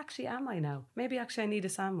 What actually am I now? Maybe actually I need a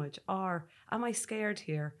sandwich. Or am I scared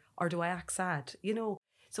here? Or do I act sad?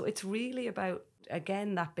 So it's really about,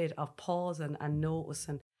 again, that bit of pausing and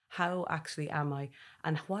noticing how actually am I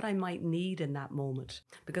and what I might need in that moment.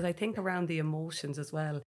 Because I think around the emotions as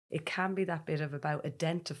well, it can be that bit of about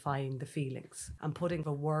identifying the feelings and putting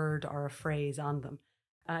a word or a phrase on them.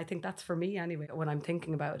 And I think that's for me anyway, when I'm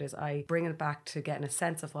thinking about it, is I bring it back to getting a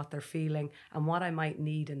sense of what they're feeling and what I might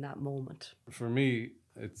need in that moment. For me,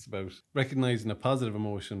 it's about recognizing a positive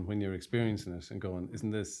emotion when you're experiencing it and going,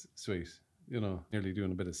 isn't this sweet? Nearly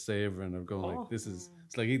doing a bit of savouring or going like, it's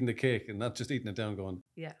like eating the cake and not just eating it down going,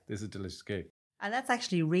 this is delicious cake. And that's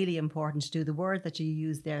actually really important to do, the word that you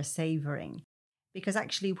use there, savouring. Because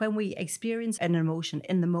actually when we experience an emotion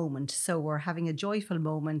in the moment, so we're having a joyful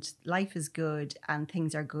moment, life is good and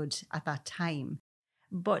things are good at that time.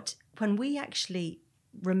 But when we actually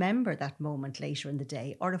remember that moment later in the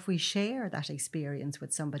day, or if we share that experience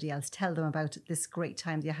with somebody else, tell them about this great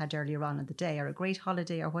time that you had earlier on in the day, or a great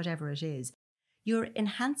holiday, or whatever it is, you're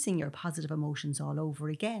enhancing your positive emotions all over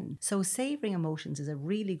again. So savoring emotions is a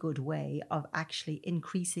really good way of actually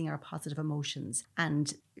increasing our positive emotions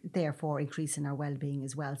and therefore increasing our well-being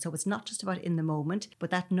as well. So it's not just about in the moment, but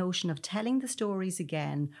that notion of telling the stories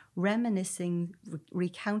again, reminiscing,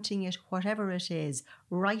 recounting it, whatever it is,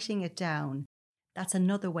 writing it down. That's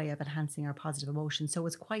another way of enhancing our positive emotions. So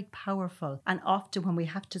it's quite powerful. And often when we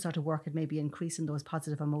have to sort of work at maybe increasing those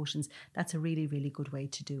positive emotions, that's a really, really good way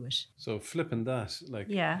to do it. So flipping that, like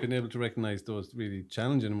Yeah. being able to recognize those really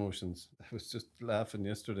challenging emotions. I was just laughing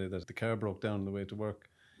yesterday that the car broke down on the way to work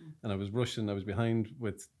and I was rushing. I was behind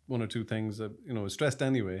with one or two things that, I was stressed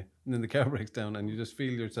anyway. And then the car breaks down and you just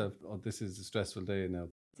feel yourself, oh, this is a stressful day now.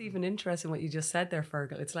 It's even interesting what you just said there,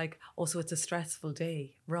 Fergal. It's like, oh, so it's a stressful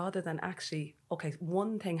day, rather than actually, okay,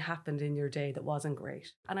 one thing happened in your day that wasn't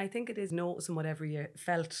great. And I think it is noticing whatever you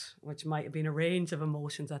felt, which might have been a range of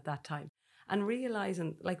emotions at that time, and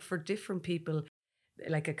realizing, like, for different people,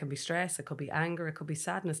 like, it can be stress, it could be anger, it could be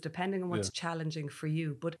sadness, depending on what's challenging for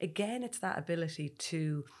you. But again, it's that ability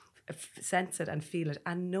to sense it and feel it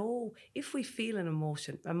and know if we feel an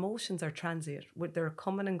emotion. Emotions are transient, they're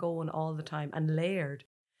coming and going all the time and layered.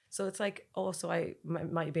 So it's like, oh, so I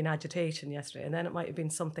might have been agitation yesterday and then it might have been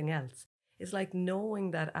something else. It's like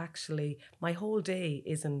knowing that actually my whole day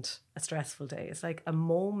isn't a stressful day. It's like a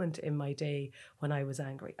moment in my day when I was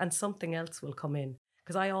angry and something else will come in.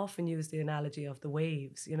 Because I often use the analogy of the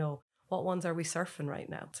waves, what ones are we surfing right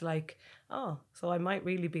now? It's like, oh, so I might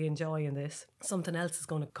really be enjoying this. Something else is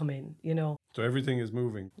going to come in, So everything is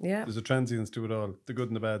moving. Yeah. There's a transience to it all, the good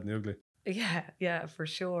and the bad and the ugly. Yeah, for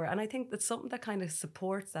sure. And I think that something that kind of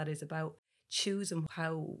supports that is about choosing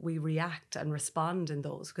how we react and respond in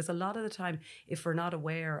those. Because a lot of the time, if we're not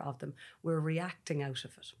aware of them, we're reacting out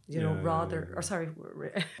of it,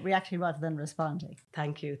 reacting rather than responding.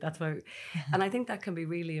 Thank you. That's why. And I think that can be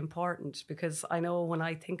really important, because I know when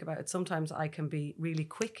I think about it, sometimes I can be really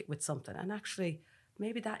quick with something and actually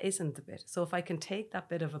maybe that isn't the bit. So if I can take that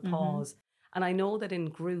bit of a pause, and I know that in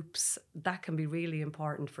groups, that can be really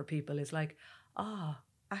important for people, is like,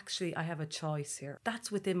 actually, I have a choice here.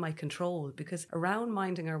 That's within my control, because around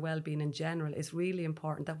minding our well-being in general is really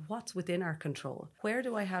important, that what's within our control. Where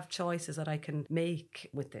do I have choices that I can make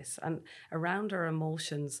with this? And around our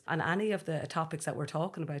emotions and any of the topics that we're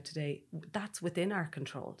talking about today, that's within our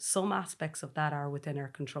control. Some aspects of that are within our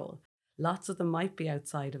control. Lots of them might be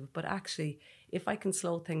outside of it, but actually, if I can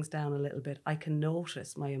slow things down a little bit, I can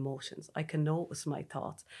notice my emotions, I can notice my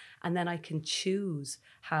thoughts, and then I can choose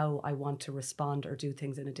how I want to respond or do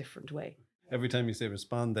things in a different way. Every time you say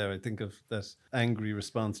respond there, I think of that angry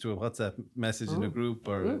response to a WhatsApp message in a group,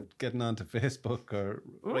 or getting onto Facebook, or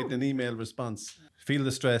writing an email response. Feel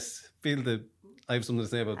the stress, I have something to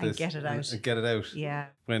say about this. Get it out. And get it out. Yeah.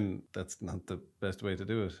 When that's not the best way to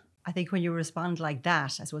do it. I think when you respond like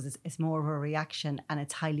that, I suppose it's more of a reaction and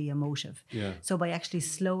it's highly emotive. Yeah. So by actually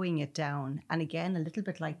slowing it down, and again, a little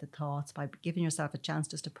bit like the thoughts, by giving yourself a chance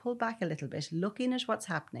just to pull back a little bit, looking at what's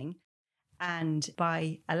happening, and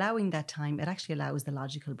by allowing that time, it actually allows the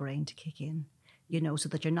logical brain to kick in, so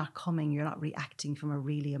that you're not reacting from a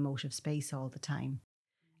really emotive space all the time.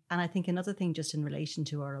 And I think another thing just in relation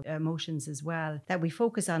to our emotions as well, that we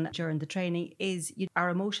focus on during the training is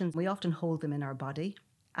our emotions. We often hold them in our body,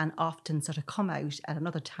 and often sort of come out at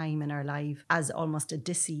another time in our life as almost a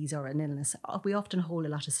disease or an illness. We often hold a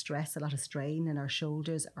lot of stress, a lot of strain in our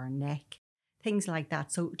shoulders, our neck, things like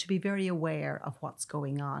that. So to be very aware of what's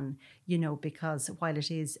going on, because while it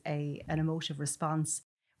is an emotive response,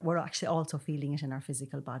 we're actually also feeling it in our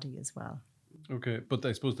physical body as well. Okay, but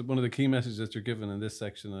I suppose that one of the key messages that you're given in this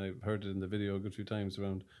section, I've heard it in the video a good few times,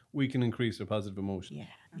 around we can increase our positive emotion.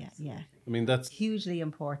 Yeah. I mean, that's hugely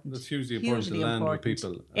important. That's hugely important to land with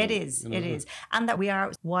people. It is. And that we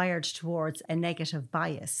are wired towards a negative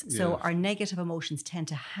bias. So our negative emotions tend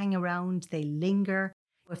to hang around, they linger.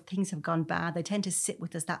 If things have gone bad, they tend to sit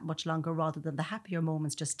with us that much longer, rather than the happier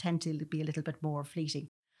moments just tend to be a little bit more fleeting.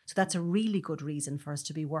 So that's a really good reason for us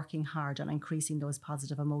to be working hard on increasing those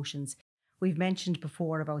positive emotions. We've mentioned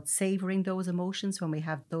before about savouring those emotions when we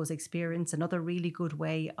have those experiences. Another really good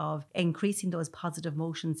way of increasing those positive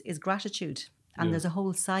emotions is gratitude. And there's a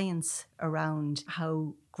whole science around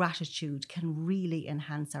how gratitude can really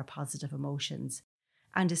enhance our positive emotions.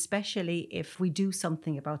 And especially if we do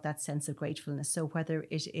something about that sense of gratefulness. So whether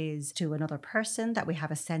it is to another person that we have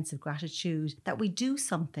a sense of gratitude, that we do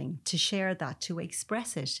something to share that, to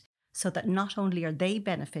express it. so that not only are they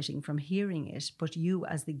benefiting from hearing it, but you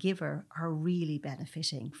as the giver are really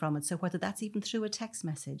benefiting from it. So whether that's even through a text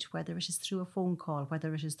message, whether it is through a phone call,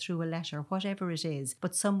 whether it is through a letter, whatever it is,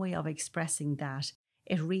 but some way of expressing that,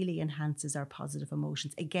 it really enhances our positive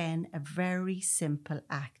emotions. Again, a very simple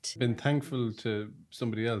act. Been thankful to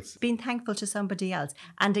somebody else. Being thankful to somebody else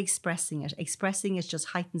and expressing it. Expressing it just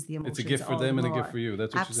heightens the emotions. It's a gift for them and a gift for you.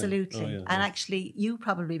 That's what Absolutely. you're saying. And actually, you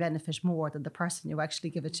probably benefit more than the person you actually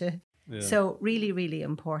give it to. Yeah. So really, really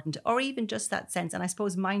important. Or even just that sense, and I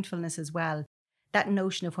suppose mindfulness as well, that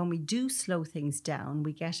notion of when we do slow things down,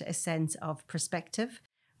 we get a sense of perspective,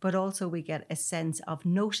 but also we get a sense of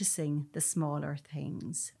noticing the smaller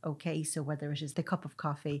things. Okay, so whether it is the cup of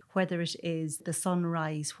coffee, whether it is the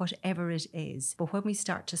sunrise, whatever it is. But when we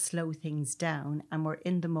start to slow things down and we're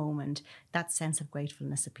in the moment, that sense of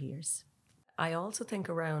gratefulness appears. I also think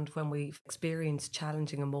around when we've experienced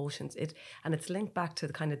challenging emotions, and it's linked back to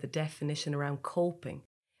the definition around coping.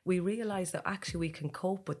 We realize that actually we can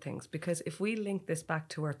cope with things, because if we link this back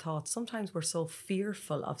to our thoughts, sometimes we're so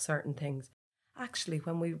fearful of certain things. Actually,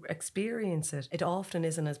 when we experience it, it often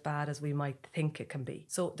isn't as bad as we might think it can be.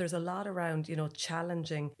 So there's a lot around,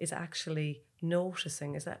 challenging is actually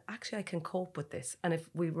noticing is that actually I can cope with this. And if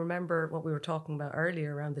we remember what we were talking about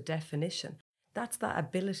earlier around the definition, that's that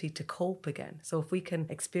ability to cope again. So if we can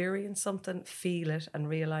experience something, feel it, and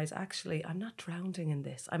realize, actually, I'm not drowning in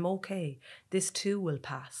this. I'm okay. This too will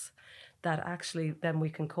pass. That actually then we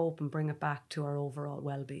can cope and bring it back to our overall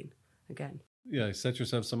well-being again. Yeah, set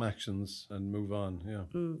yourself some actions and move on.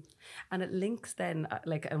 Yeah. And it links then,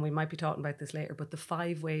 and we might be talking about this later, but the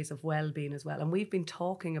 5 ways of well-being as well. And we've been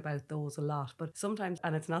talking about those a lot, but sometimes,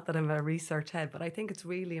 and it's not that I'm a research head, but I think it's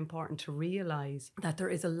really important to realize that there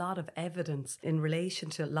is a lot of evidence in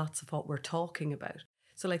relation to lots of what we're talking about.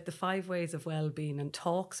 So the 5 ways of well-being, and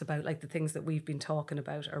talks about the things that we've been talking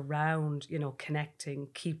about around, connecting,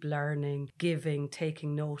 keep learning, giving,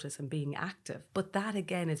 taking notice and being active. But that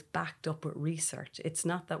again is backed up with research. It's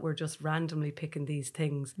not that we're just randomly picking these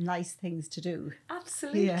things. Nice things to do.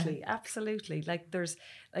 Absolutely. Yeah. Absolutely. There's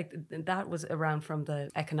that was around from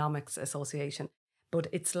the Economics Association. But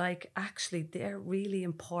it's actually they're really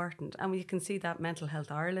important. And you can see that Mental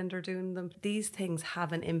Health Ireland are doing them. These things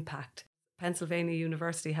have an impact. Pennsylvania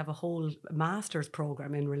University have a whole master's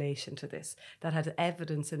program in relation to this that had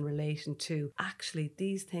evidence in relation to actually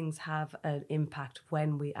these things have an impact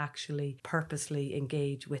when we actually purposely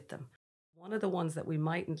engage with them. One of the ones that we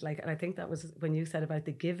mightn't and I think that was when you said about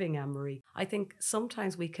the giving, Anne-Marie, I think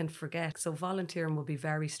sometimes we can forget. So volunteering will be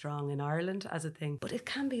very strong in Ireland as a thing, but it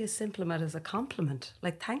can be as simple as a compliment.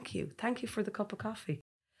 Thank you for the cup of coffee.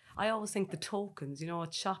 I always think the tokens,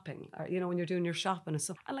 at shopping, or, when you're doing your shopping and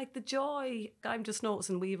stuff. And the joy, I'm just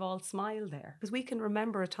noticing we've all smiled there. Because we can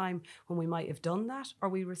remember a time when we might have done that or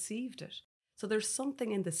we received it. So there's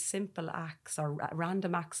something in the simple acts or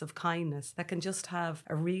random acts of kindness that can just have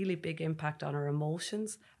a really big impact on our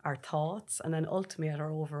emotions, our thoughts, and then ultimately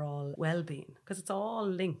our overall well-being. Because it's all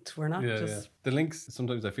linked. We're not just... Yeah. The links,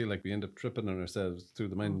 sometimes I feel like we end up tripping on ourselves through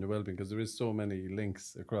the mind and the well-being, because there is so many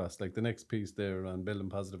links across. The next piece there on building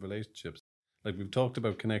positive relationships. We've talked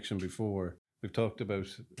about connection before. We've talked about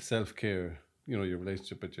self-care, your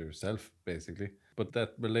relationship with yourself, basically. But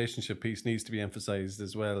that relationship piece needs to be emphasized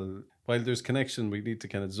as well. While there's connection, we need to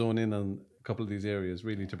kind of zone in on a couple of these areas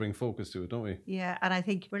really to bring focus to it, don't we? Yeah, and I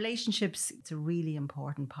think relationships, it's a really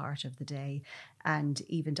important part of the day. And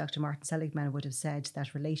even Dr. Martin Seligman would have said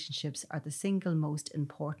that relationships are the single most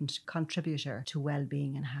important contributor to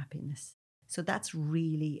well-being and happiness. So that's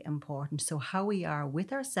really important. So how we are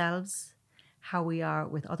with ourselves, how we are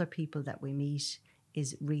with other people that we meet,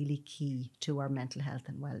 is really key to our mental health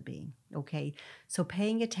and well-being. Okay, so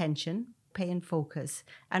paying attention, paying focus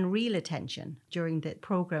and real attention during the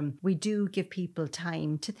program. We do give people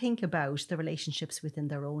time to think about the relationships within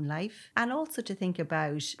their own life, and also to think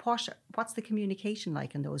about what's the communication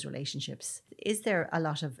like in those relationships. Is there a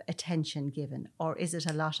lot of attention given, or is it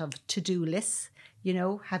a lot of to-do lists?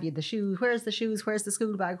 Have you the shoes? Where's the shoes? Where's the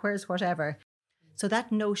school bag? Where's whatever? So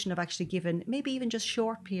that notion of actually giving maybe even just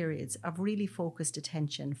short periods of really focused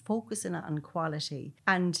attention, focusing on quality.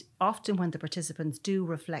 And often when the participants do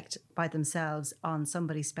reflect by themselves on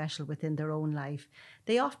somebody special within their own life,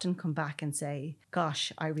 they often come back and say,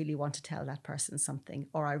 gosh, I really want to tell that person something,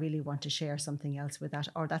 or I really want to share something else with that,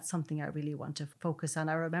 or that's something I really want to focus on.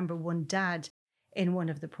 I remember one dad in one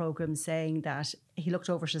of the programs saying that he looked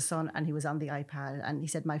over at his son and he was on the iPad, and he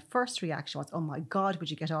said, my first reaction was, oh my God,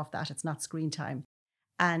 would you get off that? It's not screen time.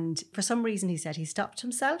 And for some reason, he said he stopped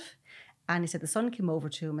himself And he said the son came over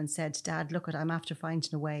to him and said, Dad, look, I'm after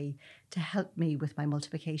finding a way to help me with my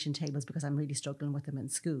multiplication tables because I'm really struggling with them in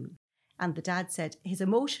school. And the dad said his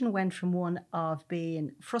emotion went from one of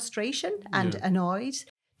being frustration and annoyed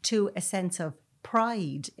to a sense of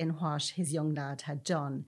pride in what his young lad had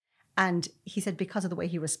done. And he said because of the way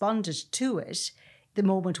he responded to it, the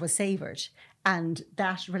moment was savoured and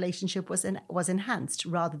that relationship was enhanced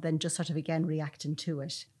rather than just sort of again reacting to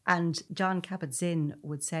it. And Jon Kabat-Zinn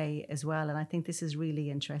would say as well, and I think this is really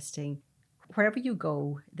interesting, wherever you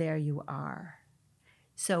go, there you are.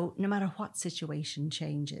 So no matter what situation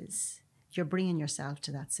changes, you're bringing yourself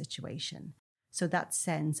to that situation. So that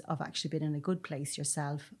sense of actually being in a good place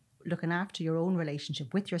yourself, looking after your own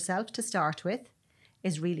relationship with yourself to start with,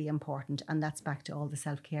 is really important. And that's back to all the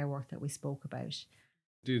self-care work that we spoke about.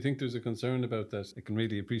 Do you think there's a concern about that? I can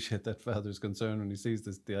really appreciate that father's concern when he sees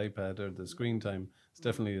the iPad or the screen time. It's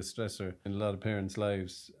definitely a stressor in a lot of parents'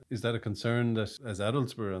 lives. Is that a concern that as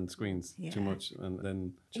adults we're on screens too much and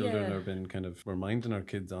then children are being we're minding our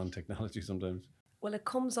kids on technology sometimes? Well, it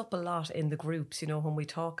comes up a lot in the groups, when we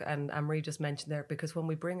talk, and Anne-Marie just mentioned there, because when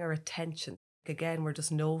we bring our attention, again, we're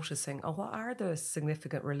just noticing, what are the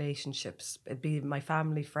significant relationships? It'd be my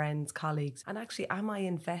family, friends, colleagues. And actually, am I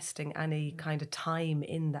investing any kind of time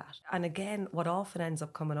in that? And again, what often ends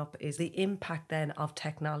up coming up is the impact then of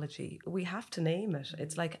technology. We have to name it.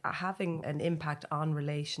 It's like having an impact on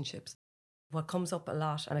relationships. What comes up a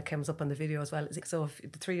lot, and it comes up on the video as well, is so if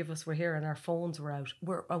the three of us were here and our phones were out,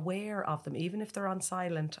 we're aware of them, even if they're on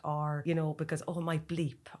silent or, because, it might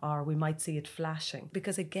bleep or we might see it flashing.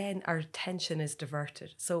 Because again, our attention is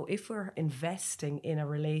diverted. So if we're investing in a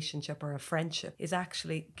relationship or a friendship, is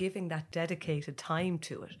actually giving that dedicated time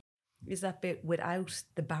to it. Is that bit without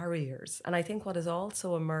the barriers. And I think what is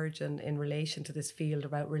also emerging in relation to this field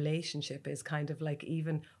about relationship is kind of like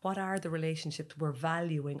even what are the relationships we're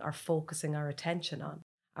valuing or focusing our attention on?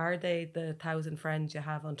 Are they the 1,000 friends you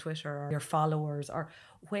have on Twitter or your followers, or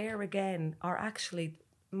where again are actually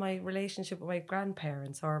my relationship with my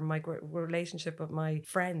grandparents or my relationship with my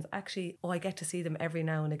friends? Actually, I get to see them every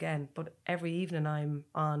now and again, but every evening I'm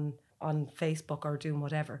on Facebook or doing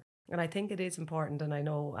whatever. And I think it is important, and I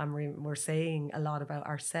know we're saying a lot about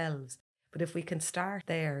ourselves, but if we can start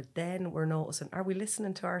there, then we're noticing, are we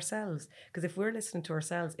listening to ourselves? Because if we're listening to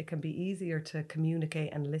ourselves, it can be easier to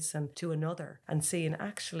communicate and listen to another and seeing,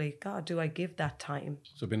 actually, God, do I give that time?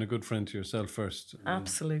 So being a good friend to yourself first.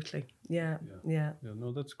 Absolutely. Yeah.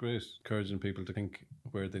 No, that's great. Encouraging people to think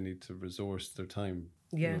where they need to resource their time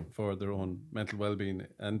for their own mental well-being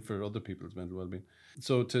and for other people's mental well-being.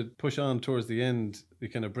 So to push on towards the end, we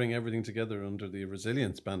kind of bring everything together under the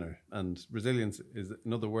resilience banner. And resilience is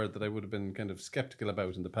another word that I would have been kind of skeptical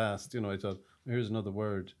about in the past. I thought, here's another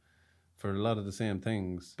word for a lot of the same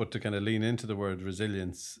things, but to kind of lean into the word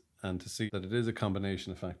resilience and to see that it is a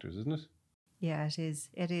combination of factors, isn't it? Yeah, it is.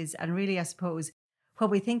 It is. And really, I suppose, when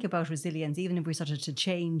we think about resilience, even if we started to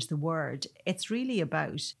change the word, it's really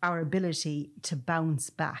about our ability to bounce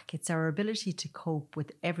back. It's our ability to cope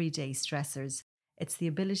with everyday stressors. It's the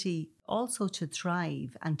ability also to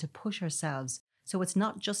thrive and to push ourselves. So it's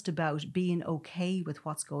not just about being okay with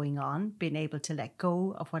what's going on, being able to let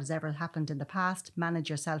go of what has ever happened in the past, manage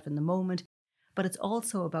yourself in the moment, but it's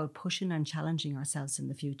also about pushing and challenging ourselves in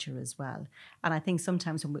the future as well. And I think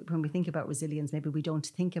sometimes when we think about resilience, maybe we don't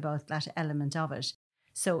think about that element of it.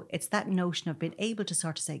 So it's that notion of being able to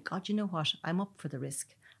sort of say, God, you know what? I'm up for the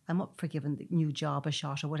risk. I'm up for giving the new job a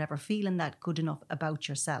shot or whatever, feeling that good enough about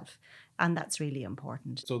yourself. And that's really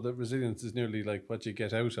important. So the resilience is nearly like what you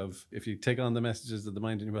get out of if you take on the messages of the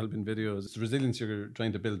Minding Your Wellbeing videos. It's resilience you're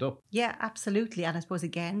trying to build up. Yeah, absolutely. And I suppose,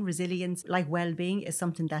 again, resilience, like well-being, is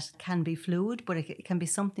something that can be fluid, but it can be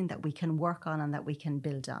something that we can work on and that we can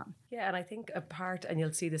build on. Yeah, and I think a part, and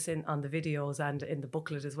you'll see this on the videos and in the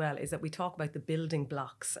booklet as well, is that we talk about the building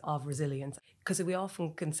blocks of resilience. Because we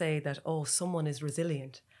often can say that, someone is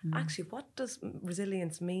resilient. Actually, what does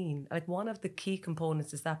resilience mean? Like, one of the key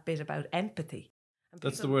components is that bit about empathy.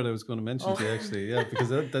 That's the word I was going to mention to you, actually. Yeah, because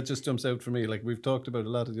that just jumps out for me. Like, we've talked about a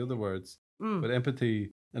lot of the other words, but empathy,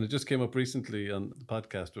 and it just came up recently on the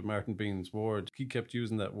podcast with Martin Beans Ward. He kept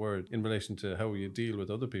using that word in relation to how you deal with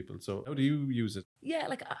other people. So how do you use it? Yeah,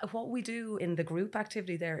 like what we do in the group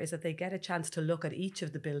activity there is that they get a chance to look at each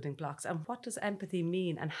of the building blocks and what does empathy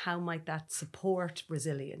mean and how might that support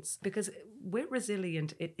resilience? Because with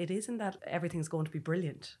resilient, it isn't that everything's going to be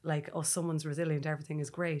brilliant. Like, someone's resilient, everything is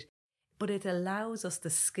great. But it allows us the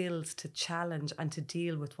skills to challenge and to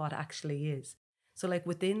deal with what actually is. So like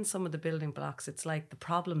within some of the building blocks, it's like the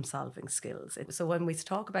problem solving skills. So when we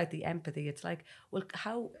talk about the empathy, it's like, well,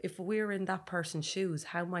 how, if we're in that person's shoes,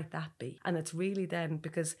 how might that be? And it's really then,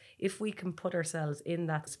 because if we can put ourselves in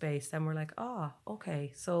that space, then we're like,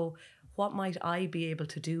 okay, so what might I be able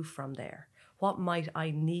to do from there? What might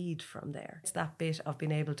I need from there? It's that bit of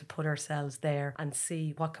being able to put ourselves there and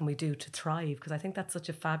see what can we do to thrive, because I think that's such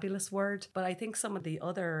a fabulous word. But I think some of the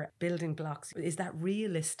other building blocks is that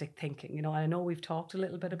realistic thinking. You know, I know we've talked a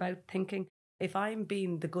little bit about thinking. If I'm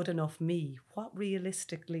being the good enough me, what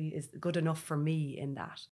realistically is good enough for me in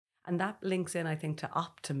that? And that links in, I think, to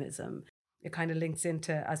optimism. It kind of links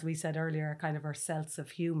into, as we said earlier, kind of our sense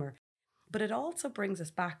of humour. But it also brings us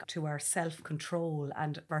back to our self-control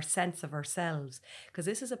and our sense of ourselves. Because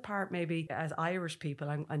this is a part, maybe as Irish people,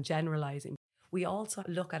 I'm generalising, we also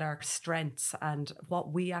look at our strengths and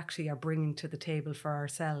what we actually are bringing to the table for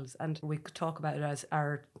ourselves. And we could talk about it as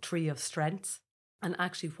our tree of strengths. And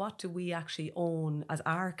actually, what do we actually own as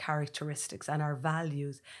our characteristics and our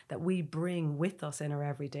values that we bring with us in our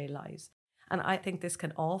everyday lives? And I think this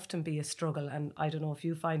can often be a struggle. And I don't know if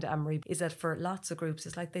you find it, Anne-Marie, is that for lots of groups,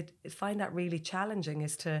 it's like they find that really challenging,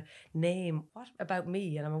 is to name what about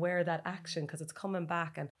me? And I'm aware of that action because it's coming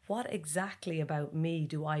back. And what exactly about me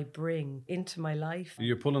do I bring into my life?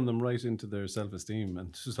 You're pulling them right into their self-esteem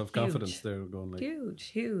and self-confidence. Huge. They're going like,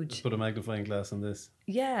 huge. Let's put a magnifying glass on this.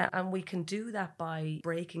 Yeah, and we can do that by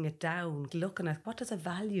breaking it down, looking at what does a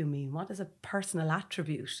value mean? What is a personal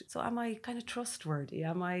attribute? So am I kind of trustworthy?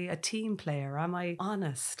 Am I a team player? Am I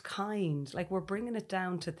honest, kind? Like, we're bringing it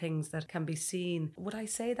down to things that can be seen. Would I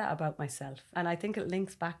say that about myself? And I think it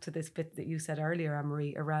links back to this bit that you said earlier,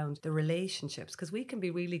 Anne-Marie, around the relationships, because we can be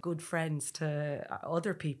really good friends to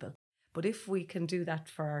other people. But if we can do that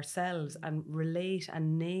for ourselves and relate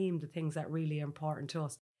and name the things that really are important to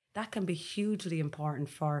us, that can be hugely important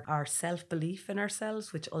for our self-belief in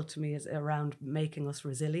ourselves, which ultimately is around making us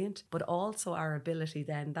resilient, but also our ability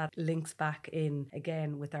then that links back in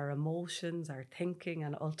again with our emotions, our thinking,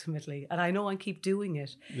 and ultimately, and I know I keep doing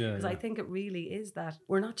it because I think it really is that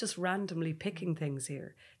we're not just randomly picking things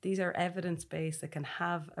here. These are evidence-based that can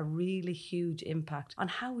have a really huge impact on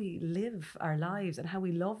how we live our lives and how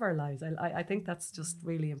we love our lives. I think that's just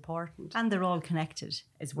really important. And they're all connected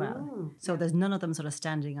as well. So there's none of them sort of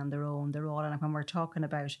standing on their own. They're all, and when we're talking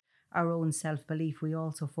about our own self-belief, we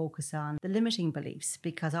also focus on the limiting beliefs,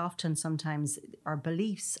 because often sometimes our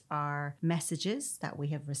beliefs are messages that we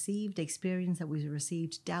have received, experience that we've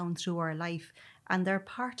received down through our life, and they're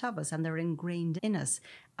part of us and they're ingrained in us.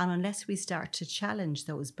 And unless we start to challenge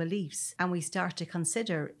those beliefs and we start to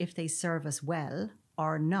consider if they serve us well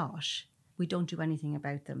or not, we don't do anything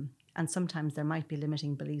about them. And sometimes there might be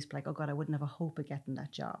limiting beliefs like, oh God, I wouldn't have a hope of getting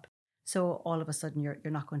that job. So all of a sudden you're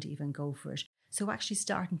not going to even go for it. So actually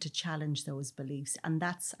starting to challenge those beliefs. And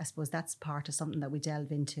that's, I suppose, that's part of something that we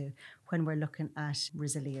delve into when we're looking at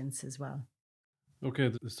resilience as well.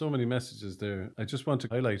 Okay, there's so many messages there. I just want to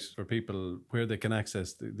highlight for people where they can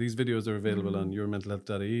access. These videos are available on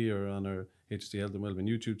yourmentalhealth.ie or on our HSE Health and Wellbeing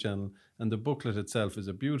YouTube channel. And the booklet itself is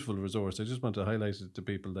a beautiful resource. I just want to highlight it to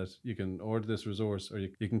people that you can order this resource, or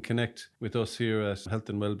you can connect with us here at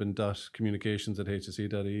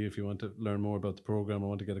healthandwellbeing.communications@hse.ie if you want to learn more about the program or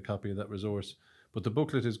want to get a copy of that resource. But the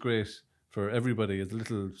booklet is great for everybody. It's a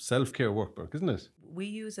little self-care workbook, isn't it? We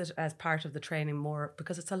use it as part of the training more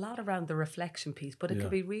because it's a lot around the reflection piece, but it can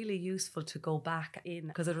be really useful to go back in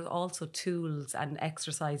because there's also tools and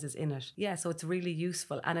exercises in it. Yeah, so it's really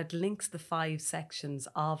useful, and it links the 5 sections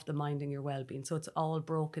of the Minding Your Wellbeing. So it's all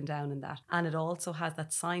broken down in that. And it also has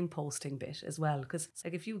that signposting bit as well, because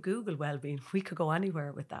like if you Google wellbeing, we could go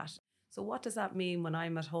anywhere with that. So what does that mean when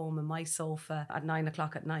I'm at home on my sofa at 9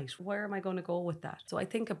 o'clock at night? Where am I going to go with that? So I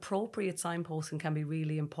think appropriate signposting can be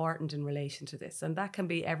really important in relation to this. And that can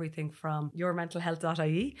be everything from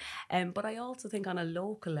yourmentalhealth.ie. But I also think on a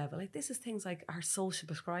local level, like this is things like our social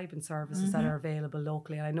prescribing services that are available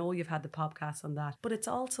locally. And I know you've had the podcast on that, but it's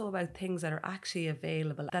also about things that are actually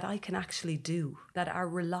available that I can actually do, that are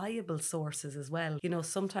reliable sources as well. You know,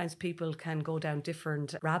 sometimes people can go down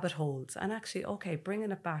different rabbit holes and actually, okay,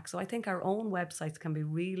 bringing it back. So I think our own websites can be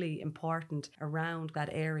really important around that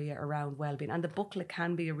area around wellbeing, and the booklet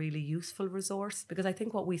can be a really useful resource, because I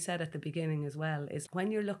think what we said at the beginning as well is when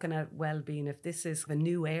you're looking at wellbeing, if this is a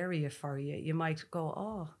new area for you, you might go,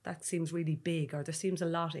 oh, that seems really big, or there seems a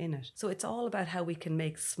lot in it. So it's all about how we can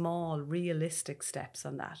make small realistic steps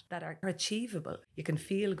on that are achievable. You can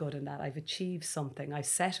feel good in that. I've achieved something, I've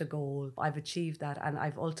set a goal, I've achieved that, and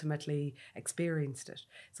I've ultimately experienced it.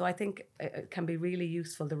 So I think it can be really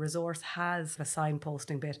useful. The resource has a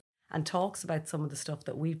signposting bit, and talks about some of the stuff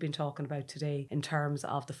that we've been talking about today in terms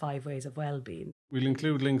of the 5 ways of well-being. We'll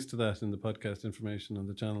include links to that in the podcast information on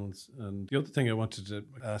the channels. And the other thing I wanted to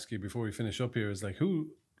ask you before we finish up here is like, who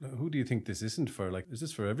do you think this isn't for? Like, is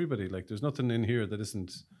this for everybody? Like, there's nothing in here that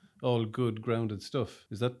isn't all good, grounded stuff.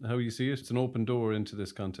 Is that how you see it? It's an open door into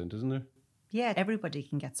this content, isn't there? Yeah, everybody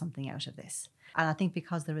can get something out of this. And I think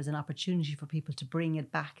because there is an opportunity for people to bring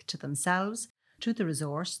it back to themselves, through the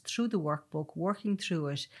resource, through the workbook, working through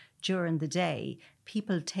it during the day,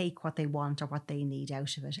 people take what they want or what they need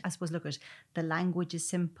out of it. I suppose, look, at the language is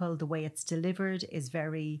simple, the way it's delivered is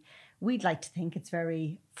very, we'd like to think it's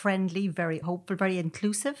very friendly, very hopeful, very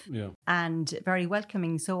inclusive, and very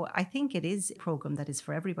welcoming. So I think it is a programme that is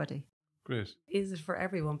for everybody. Great. Is it for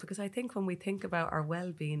everyone? Because I think when we think about our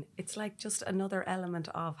well-being, it's like just another element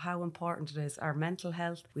of how important it is. Our mental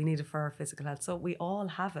health, we need it for our physical health. So we all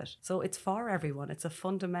have it. So it's for everyone. It's a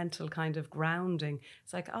fundamental kind of grounding.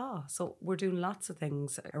 It's like, so we're doing lots of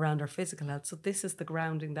things around our physical health. So this is the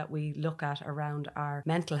grounding that we look at around our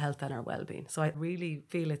mental health and our well-being. So I really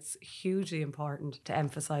feel it's hugely important to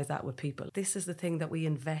emphasize that with people. This is the thing that we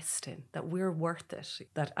invest in, that we're worth it,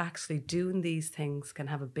 that actually doing these things can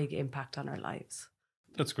have a big impact on our lives.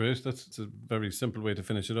 That's great. That's a very simple way to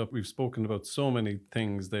finish it up. We've spoken about so many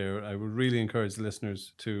things there. I would really encourage the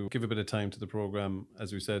listeners to give a bit of time to the program.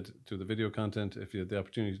 As we said, to the video content. If you had the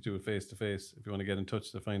opportunity to do it face to face, if you want to get in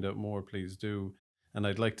touch to find out more, please do. And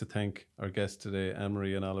I'd like to thank our guests today,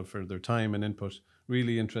 Anne-Marie and Olive, for their time and input.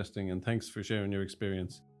 Really interesting, and thanks for sharing your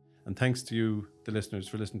experience. And thanks to you, the listeners,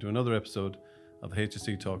 for listening to another episode of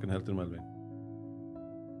HSE Talking Health and Wellbeing.